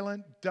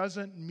silent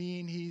doesn't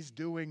mean he's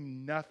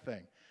doing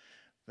nothing."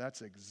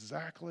 That's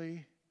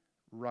exactly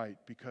right,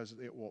 because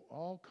it will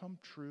all come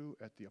true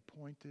at the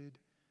appointed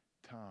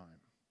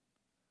time.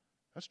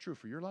 That's true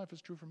for your life.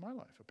 It's true for my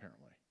life,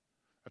 apparently.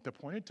 At the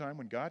appointed time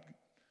when God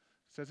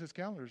says his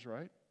calendar is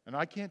right. And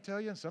I can't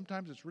tell you, and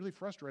sometimes it's really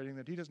frustrating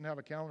that he doesn't have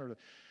a calendar,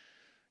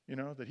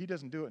 that he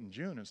doesn't do it in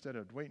June instead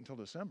of wait until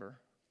December.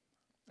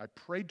 I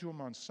prayed to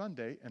him on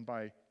Sunday, and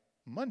by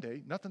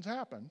Monday, nothing's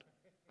happened.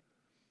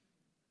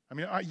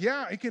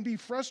 It can be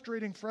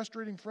frustrating,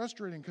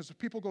 because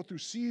people go through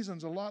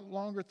seasons, a lot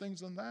longer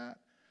things than that.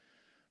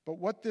 But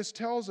what this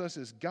tells us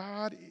is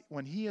God,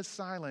 when he is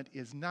silent,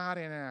 is not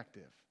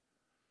inactive.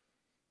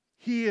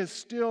 He is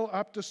still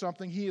up to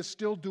something. He is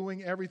still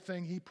doing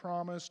everything he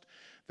promised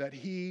that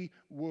he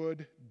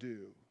would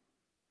do.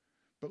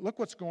 But look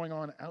what's going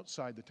on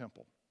outside the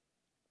temple.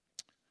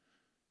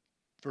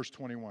 Verse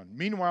 21.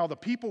 "Meanwhile, the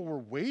people were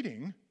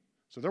waiting,"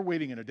 so they're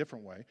waiting in a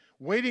different way,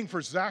 "waiting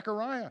for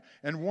Zechariah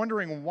and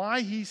wondering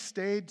why he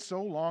stayed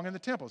so long in the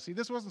temple." See,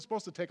 this wasn't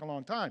supposed to take a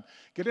long time.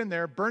 Get in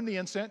there, burn the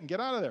incense, and get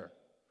out of there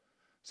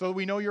so that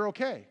we know you're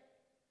okay.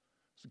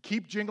 So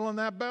keep jingling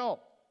that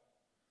bell.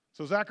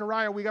 So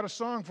Zechariah, we got a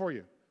song for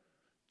you.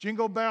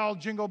 Jingle bell,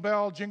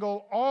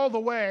 jingle all the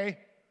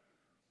way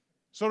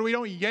so that we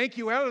don't yank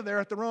you out of there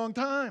at the wrong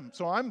time.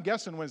 So I'm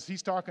guessing when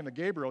he's talking to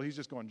Gabriel, he's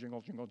just going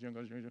jingle, jingle,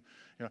 jingle, jingle.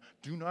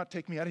 Do not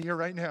take me out of here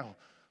right now.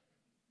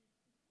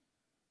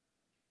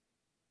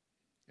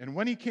 And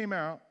when he came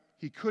out,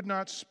 he could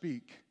not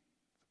speak.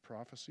 The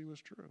prophecy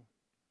was true.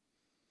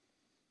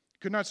 He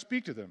could not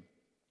speak to them.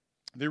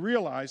 They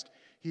realized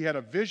he had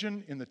a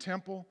vision in the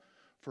temple,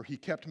 for he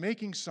kept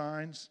making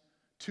signs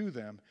to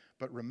them,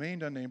 but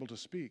remained unable to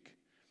speak.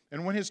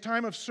 And when his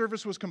time of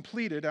service was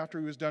completed, after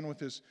he was done with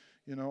his,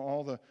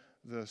 all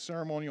the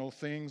ceremonial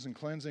things and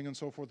cleansing and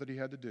so forth that he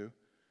had to do,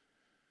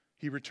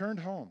 he returned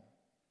home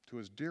to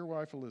his dear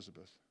wife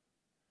Elizabeth.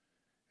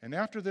 And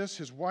after this,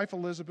 his wife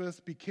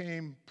Elizabeth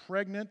became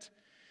pregnant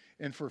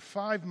and for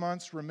 5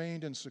 months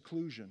remained in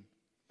seclusion.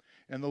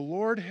 And the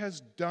Lord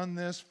has done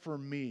this for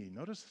me.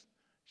 Notice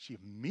she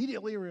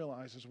immediately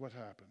realizes what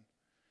happened.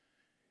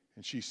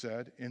 And she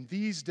said, in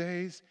these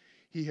days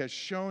he has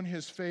shown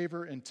his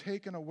favor and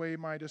taken away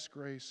my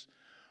disgrace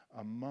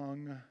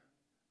among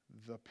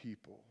the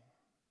people.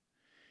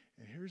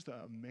 And here's the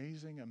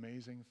amazing,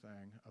 amazing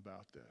thing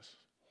about this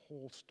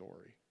whole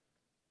story.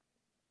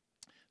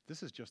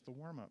 This is just the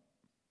warm-up.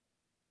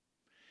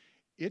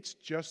 It's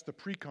just the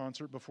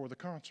pre-concert before the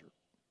concert.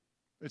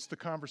 It's the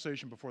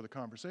conversation before the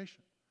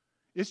conversation.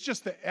 It's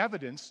just the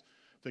evidence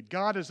that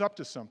God is up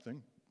to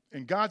something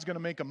and God's going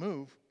to make a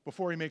move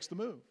before he makes the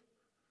move.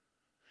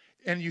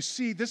 And you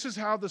see, this is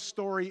how the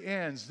story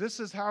ends. This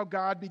is how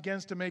God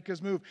begins to make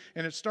his move.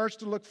 And it starts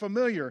to look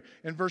familiar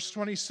in verse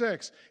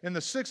 26. In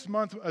the 6th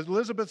month of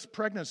Elizabeth's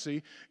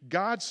pregnancy,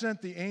 God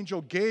sent the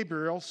angel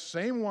Gabriel,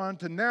 same one,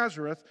 to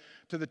Nazareth,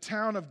 to the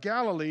town of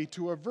Galilee,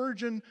 to a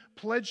virgin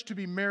pledged to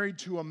be married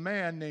to a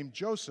man named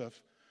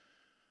Joseph,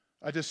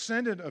 a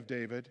descendant of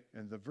David,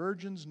 and the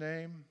virgin's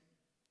name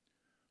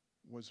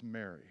was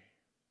Mary.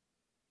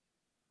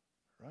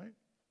 Right?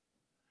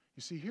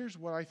 You see, here's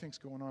what I think's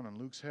going on in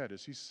Luke's head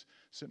as he's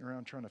sitting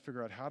around trying to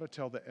figure out how to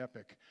tell the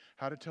epic,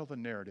 how to tell the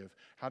narrative,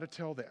 how to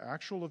tell the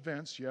actual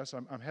events. Yes,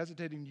 I'm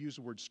hesitating to use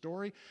the word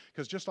story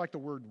because just like the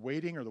word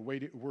waiting or the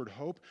word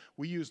hope,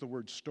 we use the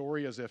word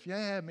story as if,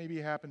 yeah, maybe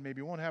it happened,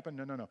 maybe it won't happen.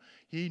 No.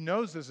 He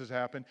knows this has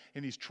happened,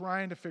 and he's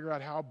trying to figure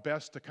out how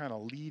best to kind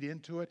of lead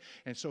into it.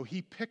 And so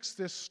he picks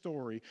this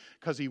story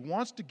because he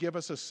wants to give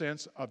us a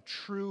sense of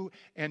true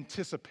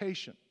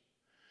anticipation.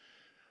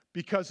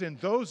 Because in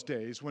those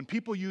days, when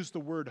people used the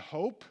word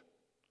hope,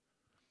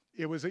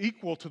 it was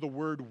equal to the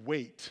word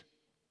wait.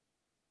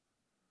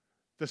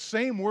 The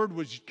same word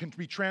can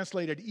be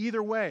translated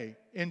either way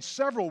in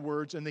several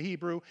words in the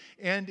Hebrew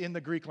and in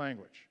the Greek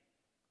language.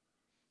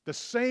 The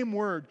same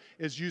word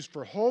is used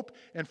for hope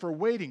and for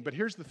waiting. But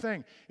here's the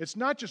thing. It's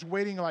not just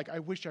waiting like, I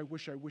wish.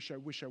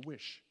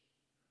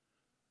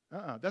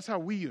 That's how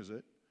we use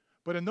it.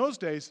 But in those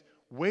days,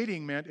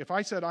 waiting meant, if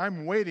I said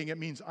I'm waiting, it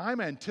means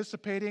I'm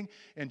anticipating.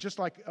 And just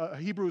like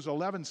Hebrews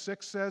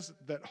 11:6 says,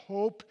 that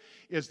hope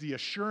is the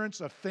assurance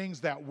of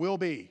things that will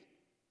be.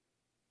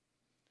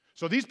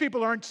 So these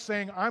people aren't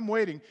saying I'm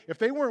waiting. If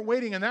they weren't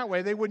waiting in that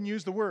way, they wouldn't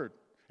use the word.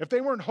 If they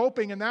weren't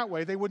hoping in that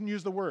way, they wouldn't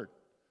use the word.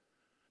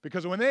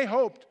 Because when they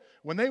hoped,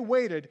 when they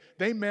waited,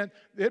 it meant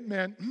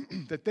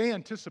that they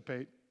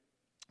anticipate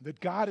that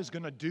God is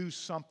going to do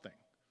something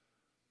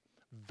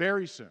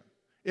very soon.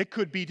 It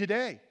could be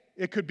today.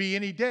 It could be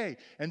any day.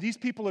 And these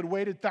people had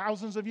waited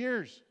thousands of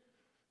years.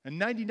 And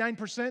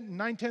 99%,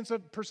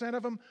 9/10%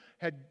 of them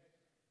had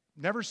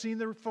never seen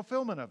the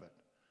fulfillment of it.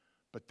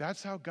 But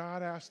that's how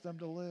God asked them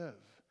to live,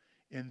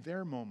 in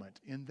their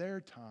moment, in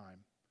their time.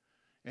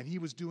 And he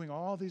was doing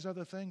all these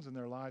other things in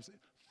their lives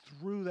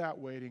through that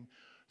waiting,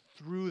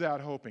 through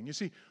that hoping. You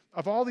see,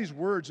 of all these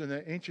words in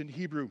the ancient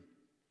Hebrew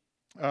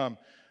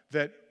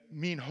that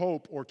mean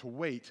hope or to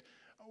wait,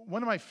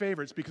 one of my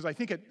favorites, because I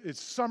think it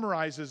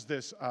summarizes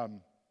this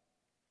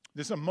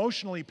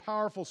emotionally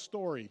powerful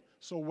story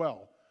so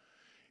well,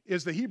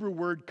 is the Hebrew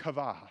word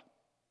kavah.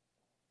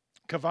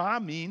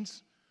 Kavah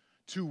means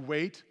to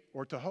wait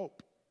or to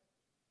hope.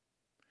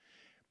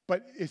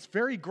 But it's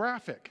very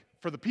graphic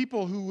for the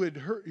people who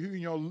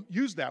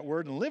used that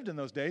word and lived in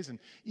those days. And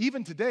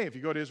even today, if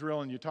you go to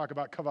Israel and you talk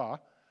about kavah,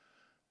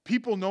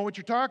 people know what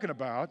you're talking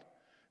about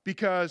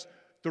because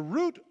the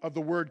root of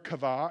the word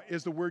kavah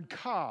is the word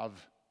kav.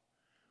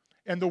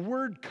 And the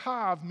word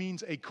kav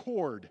means a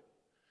cord.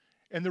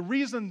 And the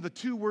reason the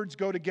two words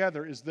go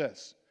together is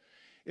this.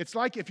 It's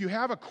like if you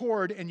have a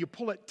cord and you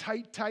pull it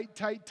tight,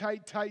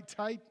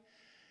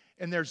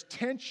 and there's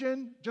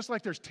tension, just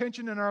like there's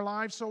tension in our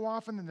lives so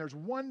often, and there's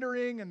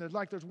wondering, and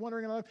there's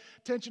wondering in our life,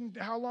 tension,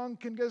 how long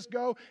can this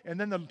go? And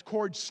then the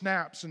cord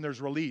snaps and there's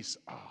release.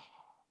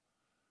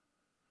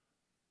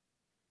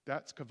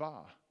 That's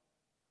kavah.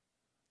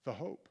 The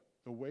hope,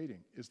 the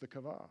waiting is the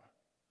kavah.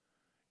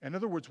 In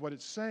other words, what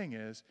it's saying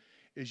is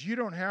you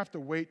don't have to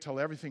wait till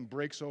everything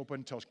breaks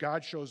open, till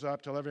God shows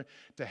up,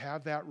 to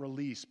have that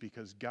release,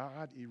 because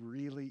God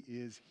really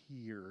is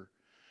here.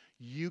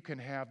 You can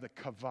have the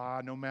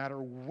kavah no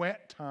matter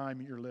what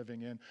time you're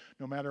living in,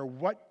 no matter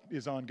what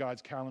is on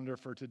God's calendar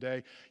for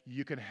today.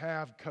 You can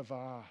have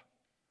kavah.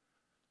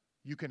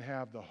 You can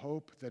have the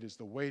hope that is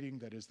the waiting,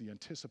 that is the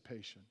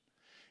anticipation.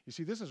 You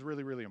see, this is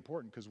really, really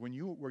important, because where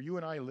you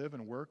and I live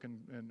and work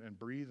and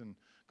breathe and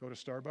go to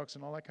Starbucks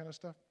and all that kind of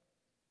stuff,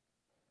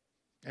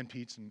 and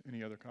Pete's and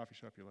any other coffee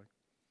shop you like,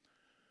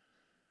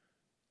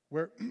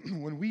 where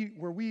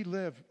where we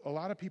live, a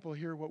lot of people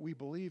hear what we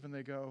believe and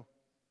they go,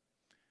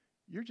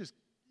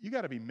 you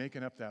got to be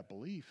making up that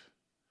belief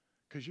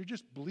because you're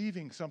just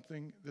believing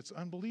something that's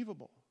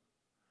unbelievable.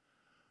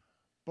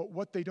 But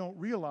what they don't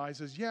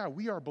realize is,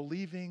 we are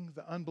believing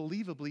the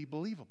unbelievably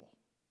believable.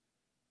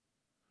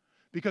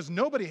 Because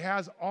nobody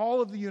has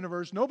all of the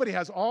universe, nobody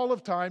has all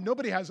of time,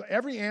 nobody has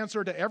every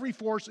answer to every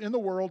force in the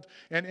world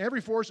and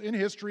every force in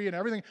history and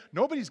everything.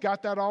 Nobody's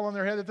got that all on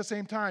their head at the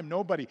same time,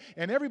 nobody.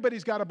 And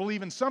everybody's got to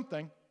believe in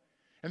something.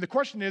 And the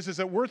question is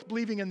it worth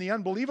believing in the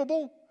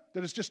unbelievable,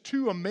 that is just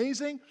too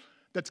amazing,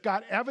 that's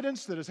got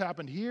evidence that has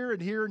happened here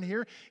and here and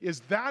here?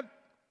 Is that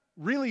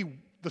really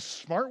the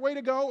smart way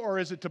to go, or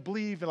is it to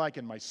believe like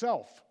in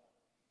myself?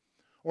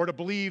 Or to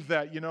believe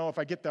that, if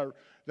I get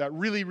that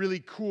really, really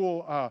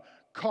cool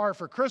car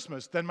for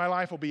Christmas, then my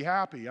life will be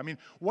happy. I mean,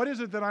 what is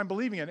it that I'm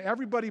believing in?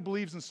 Everybody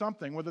believes in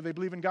something, whether they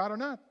believe in God or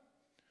not.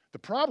 The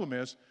problem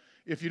is,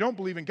 if you don't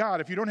believe in God,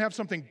 if you don't have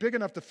something big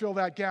enough to fill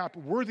that gap,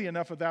 worthy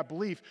enough of that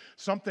belief,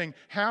 something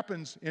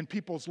happens in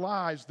people's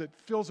lives that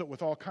fills it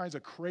with all kinds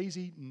of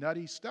crazy,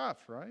 nutty stuff,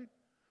 right?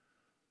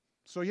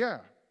 So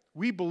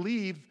we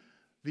believe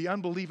the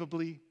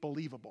unbelievably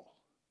believable.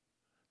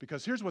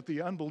 Because here's what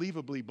the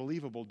unbelievably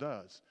believable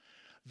does.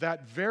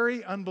 That very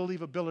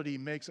unbelievability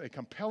makes a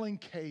compelling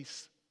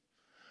case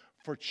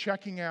for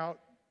checking out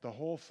the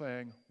whole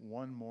thing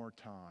one more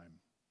time.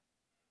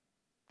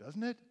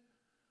 Doesn't it?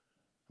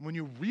 When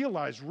you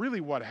realize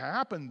really what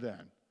happened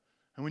then,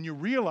 and when you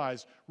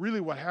realize really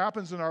what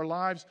happens in our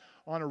lives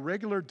on a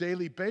regular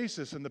daily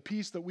basis, and the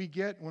peace that we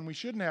get when we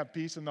shouldn't have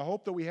peace, and the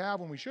hope that we have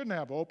when we shouldn't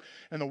have hope,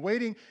 and the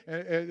waiting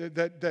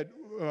that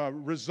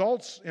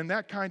results in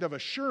that kind of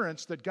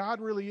assurance that God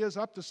really is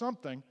up to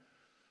something,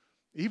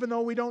 even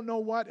though we don't know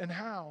what and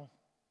how,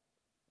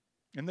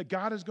 and that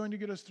God is going to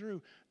get us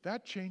through,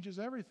 that changes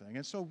everything.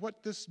 And so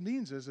what this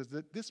means is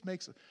that this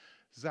makes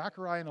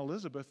Zachariah and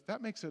Elizabeth,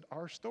 that makes it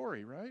our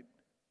story, right?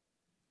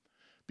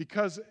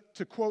 Because,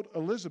 to quote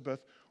Elizabeth,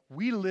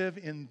 we live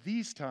in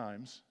these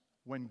times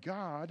when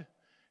God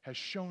has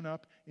shown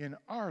up in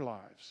our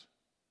lives.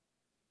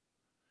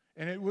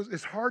 And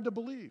it's hard to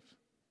believe.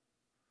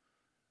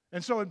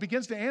 And so it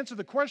begins to answer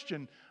the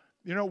question,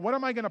 what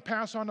am I going to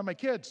pass on to my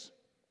kids?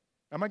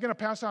 Am I going to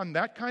pass on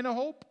that kind of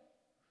hope?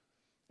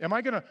 Am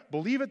I going to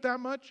believe it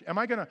that much? Am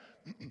I going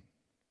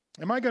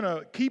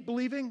to keep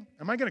believing?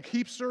 Am I going to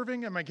keep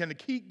serving? Am I going to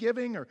keep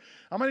giving? Or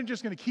am I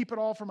just going to keep it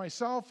all for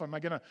myself? Am I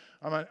going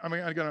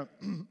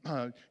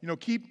to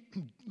keep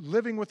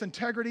living with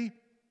integrity?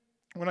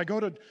 When I go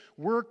to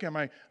work, am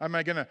I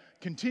going to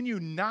continue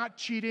not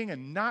cheating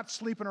and not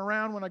sleeping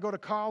around when I go to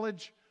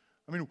college?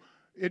 I mean,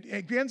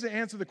 it begins to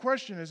answer the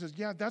question. It says,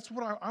 that's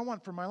what I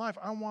want for my life.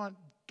 I want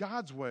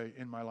God's way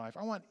in my life.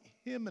 I want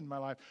Him in my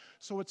life.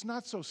 So it's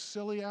not so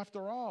silly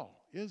after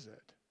all, is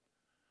it?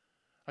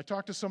 I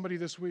talked to somebody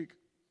this week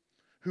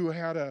who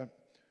had a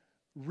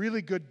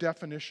really good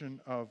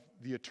definition of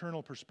the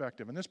eternal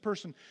perspective. And this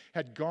person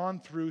had gone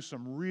through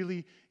some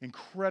really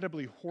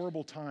incredibly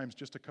horrible times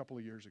just a couple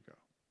of years ago.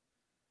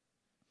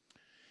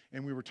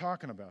 And we were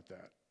talking about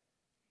that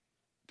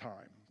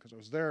time because I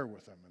was there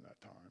with them in that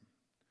time.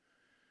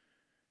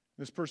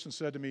 This person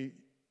said to me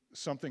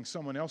something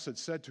someone else had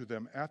said to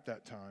them at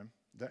that time,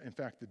 that in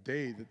fact the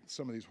day that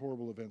some of these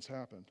horrible events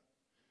happened.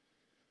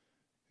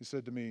 He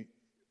said to me,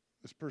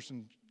 this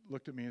person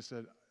looked at me and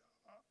said,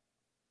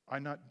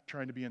 I'm not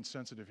trying to be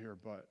insensitive here,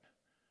 but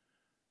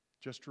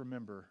just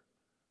remember,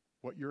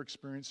 what you're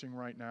experiencing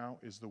right now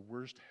is the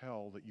worst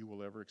hell that you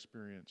will ever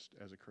experience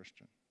as a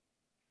Christian.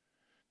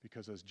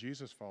 Because as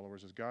Jesus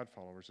followers, as God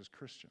followers, as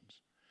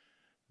Christians,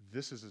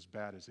 this is as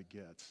bad as it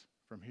gets.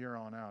 From here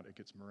on out, it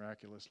gets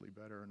miraculously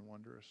better and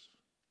wondrous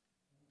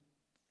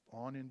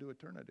on into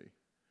eternity.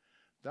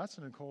 That's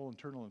an whole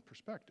internal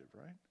perspective,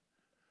 right?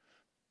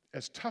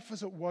 As tough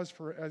as it was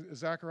for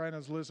Zachariah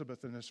and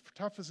Elizabeth, and as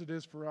tough as it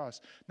is for us,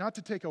 not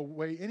to take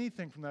away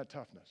anything from that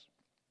toughness.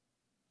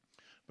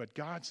 But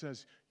God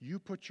says, you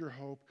put your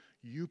hope,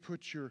 you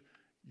put your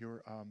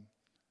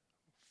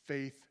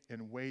faith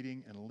in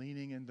waiting and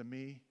leaning into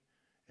me,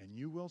 and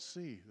you will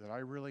see that I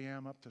really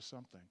am up to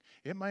something.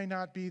 It may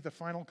not be the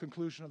final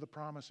conclusion of the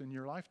promise in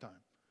your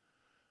lifetime,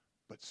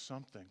 but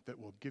something that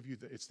will give you,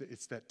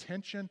 it's that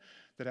tension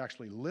that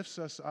actually lifts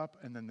us up,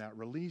 and then that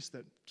release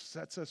that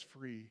sets us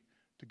free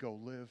to go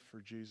live for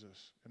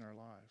Jesus in our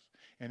lives.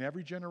 And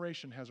every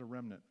generation has a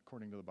remnant,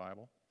 according to the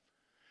Bible.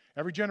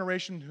 Every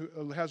generation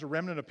who has a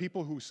remnant of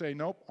people who say,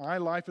 nope, my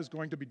life is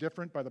going to be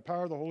different by the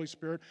power of the Holy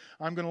Spirit.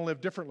 I'm going to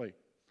live differently.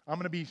 I'm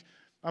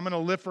going to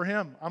live for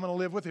Him. I'm going to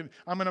live with Him.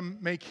 I'm going to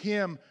make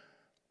Him,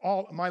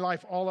 my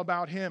life all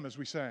about Him, as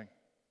we sang.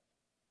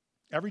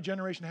 Every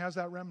generation has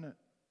that remnant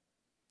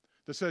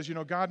that says,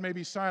 God may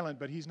be silent,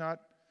 but He's not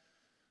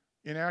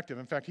inactive.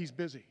 In fact, He's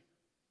busy.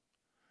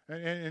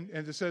 And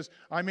it says,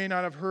 I may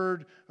not have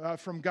heard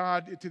from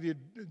God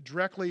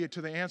directly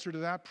to the answer to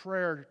that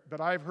prayer, but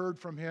I've heard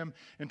from him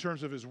in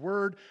terms of his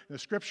word, the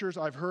scriptures.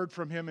 I've heard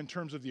from him in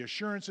terms of the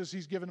assurances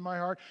he's given to my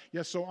heart.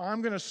 Yes, so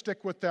I'm going to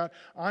stick with that.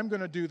 I'm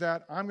going to do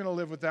that. I'm going to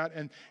live with that.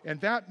 And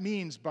that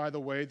means, by the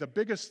way, the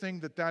biggest thing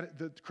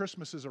that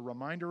Christmas is a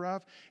reminder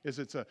of is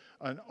it's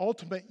an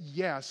ultimate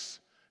yes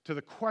to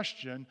the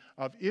question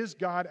of, is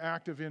God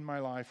active in my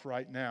life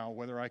right now,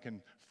 whether I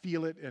can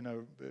feel it in a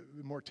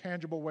more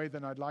tangible way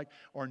than I'd like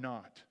or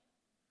not.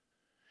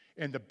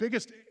 And the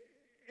biggest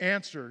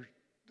answer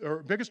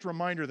or biggest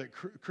reminder that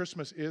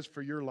Christmas is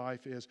for your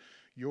life is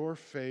your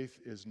faith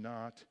is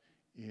not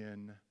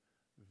in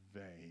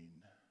vain.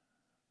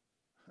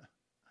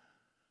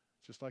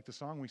 Just like the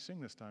song we sing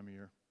this time of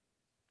year.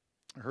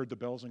 I heard the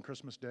bells on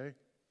Christmas Day.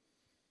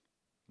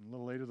 And a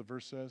little later the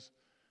verse says,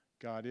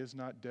 God is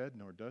not dead,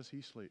 nor does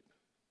he sleep.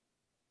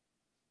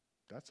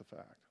 That's a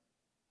fact.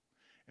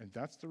 And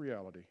that's the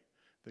reality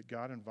that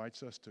God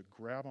invites us to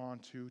grab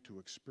onto, to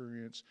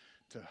experience,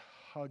 to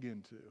hug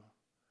into,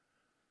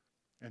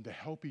 and to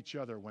help each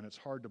other when it's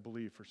hard to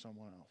believe for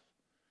someone else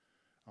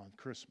on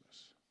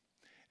Christmas.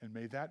 And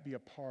may that be a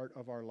part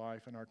of our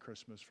life and our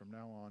Christmas from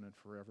now on and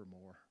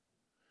forevermore.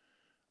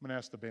 I'm going to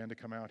ask the band to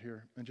come out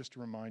here and just to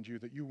remind you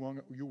that you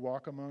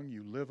walk among,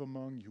 you live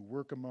among, you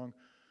work among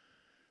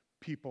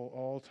people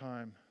all the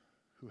time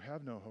who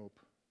have no hope.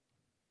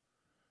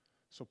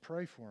 So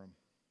pray for them.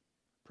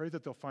 Pray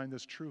that they'll find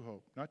this true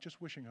hope, not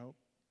just wishing hope.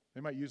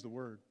 They might use the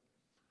word,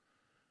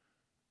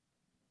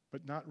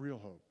 but not real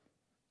hope.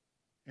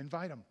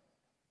 Invite them.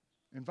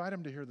 Invite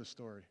them to hear the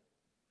story.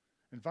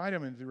 Invite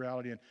them into the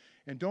reality.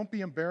 And don't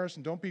be embarrassed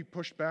and don't be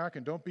pushed back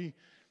and don't be,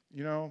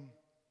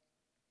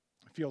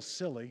 feel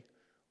silly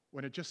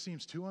when it just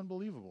seems too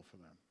unbelievable for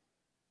them.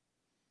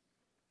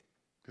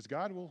 Because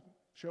God will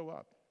show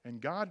up. And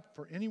God,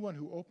 for anyone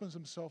who opens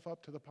himself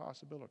up to the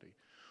possibility,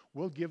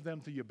 will give them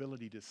the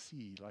ability to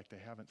see like they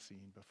haven't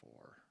seen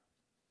before.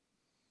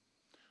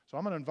 So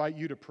I'm going to invite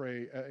you to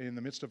pray in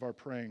the midst of our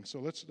praying. So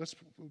let's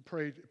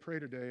pray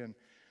today. And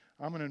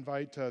I'm going to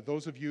invite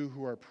those of you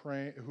who are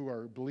praying, who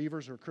are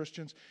believers or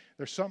Christians.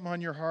 There's something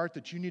on your heart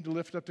that you need to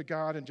lift up to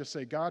God and just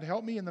say, God,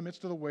 help me in the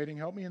midst of the waiting.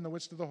 Help me in the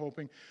midst of the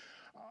hoping.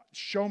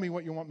 Show me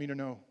what you want me to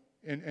know.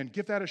 And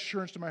give that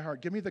assurance to my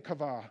heart. Give me the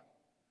kavah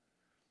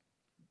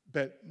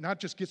that not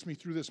just gets me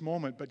through this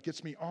moment, but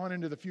gets me on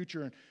into the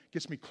future and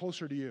gets me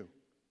closer to you.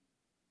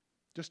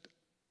 Just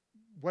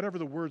whatever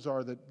the words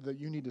are that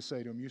you need to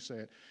say to him, you say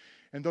it.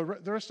 And the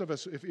rest of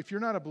us, if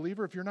you're not a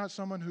believer, if you're not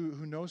someone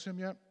who knows him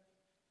yet,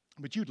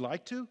 but you'd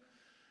like to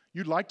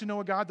know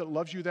a God that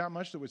loves you that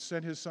much, that would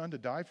send his son to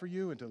die for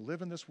you and to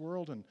live in this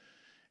world,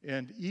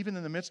 and even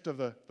in the midst of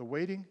the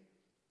waiting,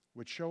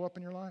 would show up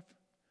in your life,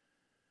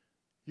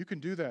 you can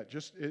do that.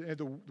 Just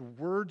the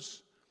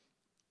words,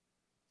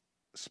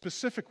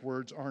 specific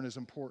words aren't as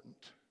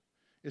important.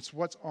 It's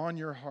what's on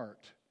your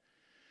heart.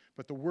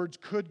 But the words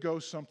could go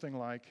something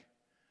like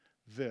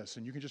this.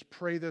 And you can just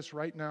pray this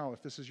right now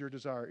if this is your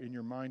desire in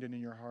your mind and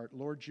in your heart.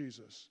 Lord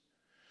Jesus,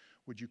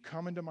 would you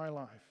come into my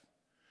life?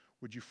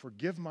 Would you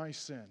forgive my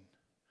sin?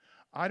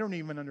 I don't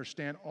even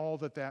understand all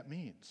that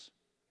means.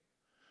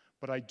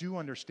 But I do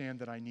understand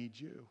that I need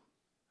you.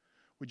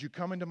 Would you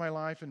come into my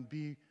life and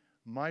be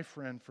my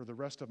friend for the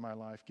rest of my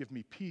life? Give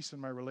me peace in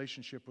my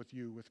relationship with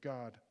you, with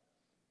God.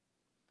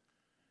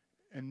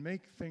 And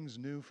make things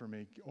new for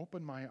me.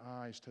 Open my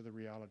eyes to the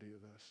reality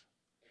of this.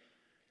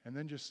 And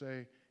then just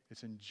say,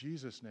 it's in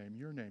Jesus' name,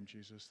 your name,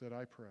 Jesus, that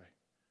I pray.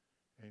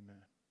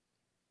 Amen.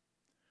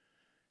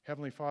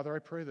 Heavenly Father, I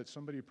pray that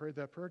somebody prayed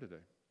that prayer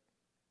today.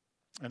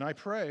 And I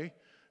pray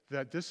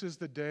that this is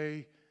the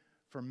day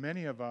for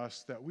many of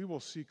us that we will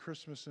see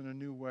Christmas in a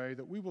new way,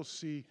 that we will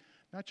see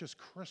not just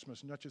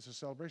Christmas, not just a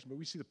celebration, but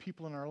we see the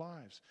people in our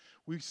lives.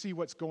 We see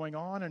what's going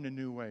on in a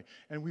new way.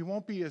 And we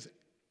won't be as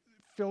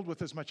filled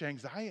with as much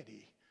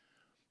anxiety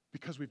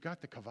because we've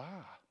got the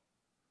kavah.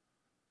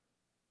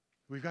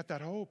 We've got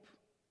that hope.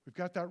 We've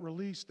got that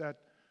release, that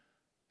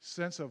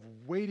sense of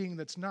waiting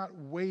that's not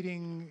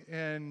waiting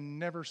and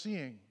never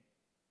seeing.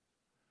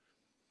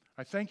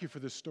 I thank you for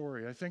this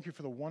story. I thank you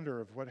for the wonder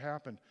of what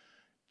happened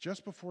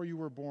just before you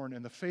were born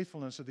and the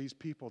faithfulness of these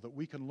people that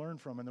we can learn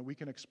from and that we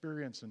can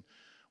experience. And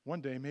one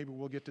day maybe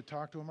we'll get to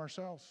talk to them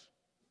ourselves.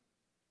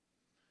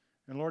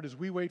 And Lord, as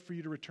we wait for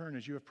you to return,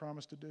 as you have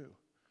promised to do,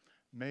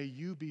 may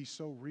you be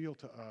so real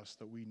to us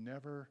that we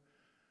never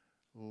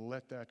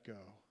let that go.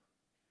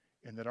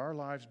 And that our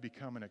lives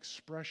become an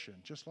expression,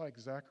 just like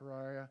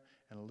Zechariah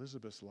and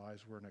Elizabeth's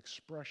lives were an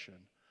expression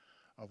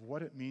of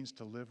what it means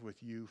to live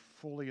with you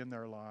fully in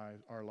our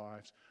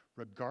lives,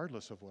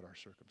 regardless of what our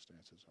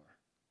circumstances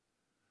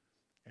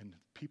are. And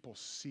people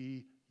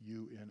see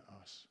you in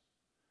us.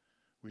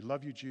 We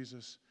love you,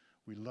 Jesus.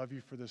 We love you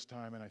for this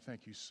time, and I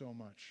thank you so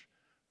much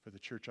for the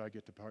church I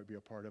get to be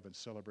a part of and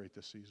celebrate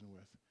this season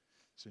with.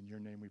 It's in your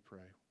name we pray.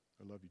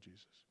 I love you,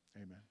 Jesus.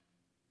 Amen.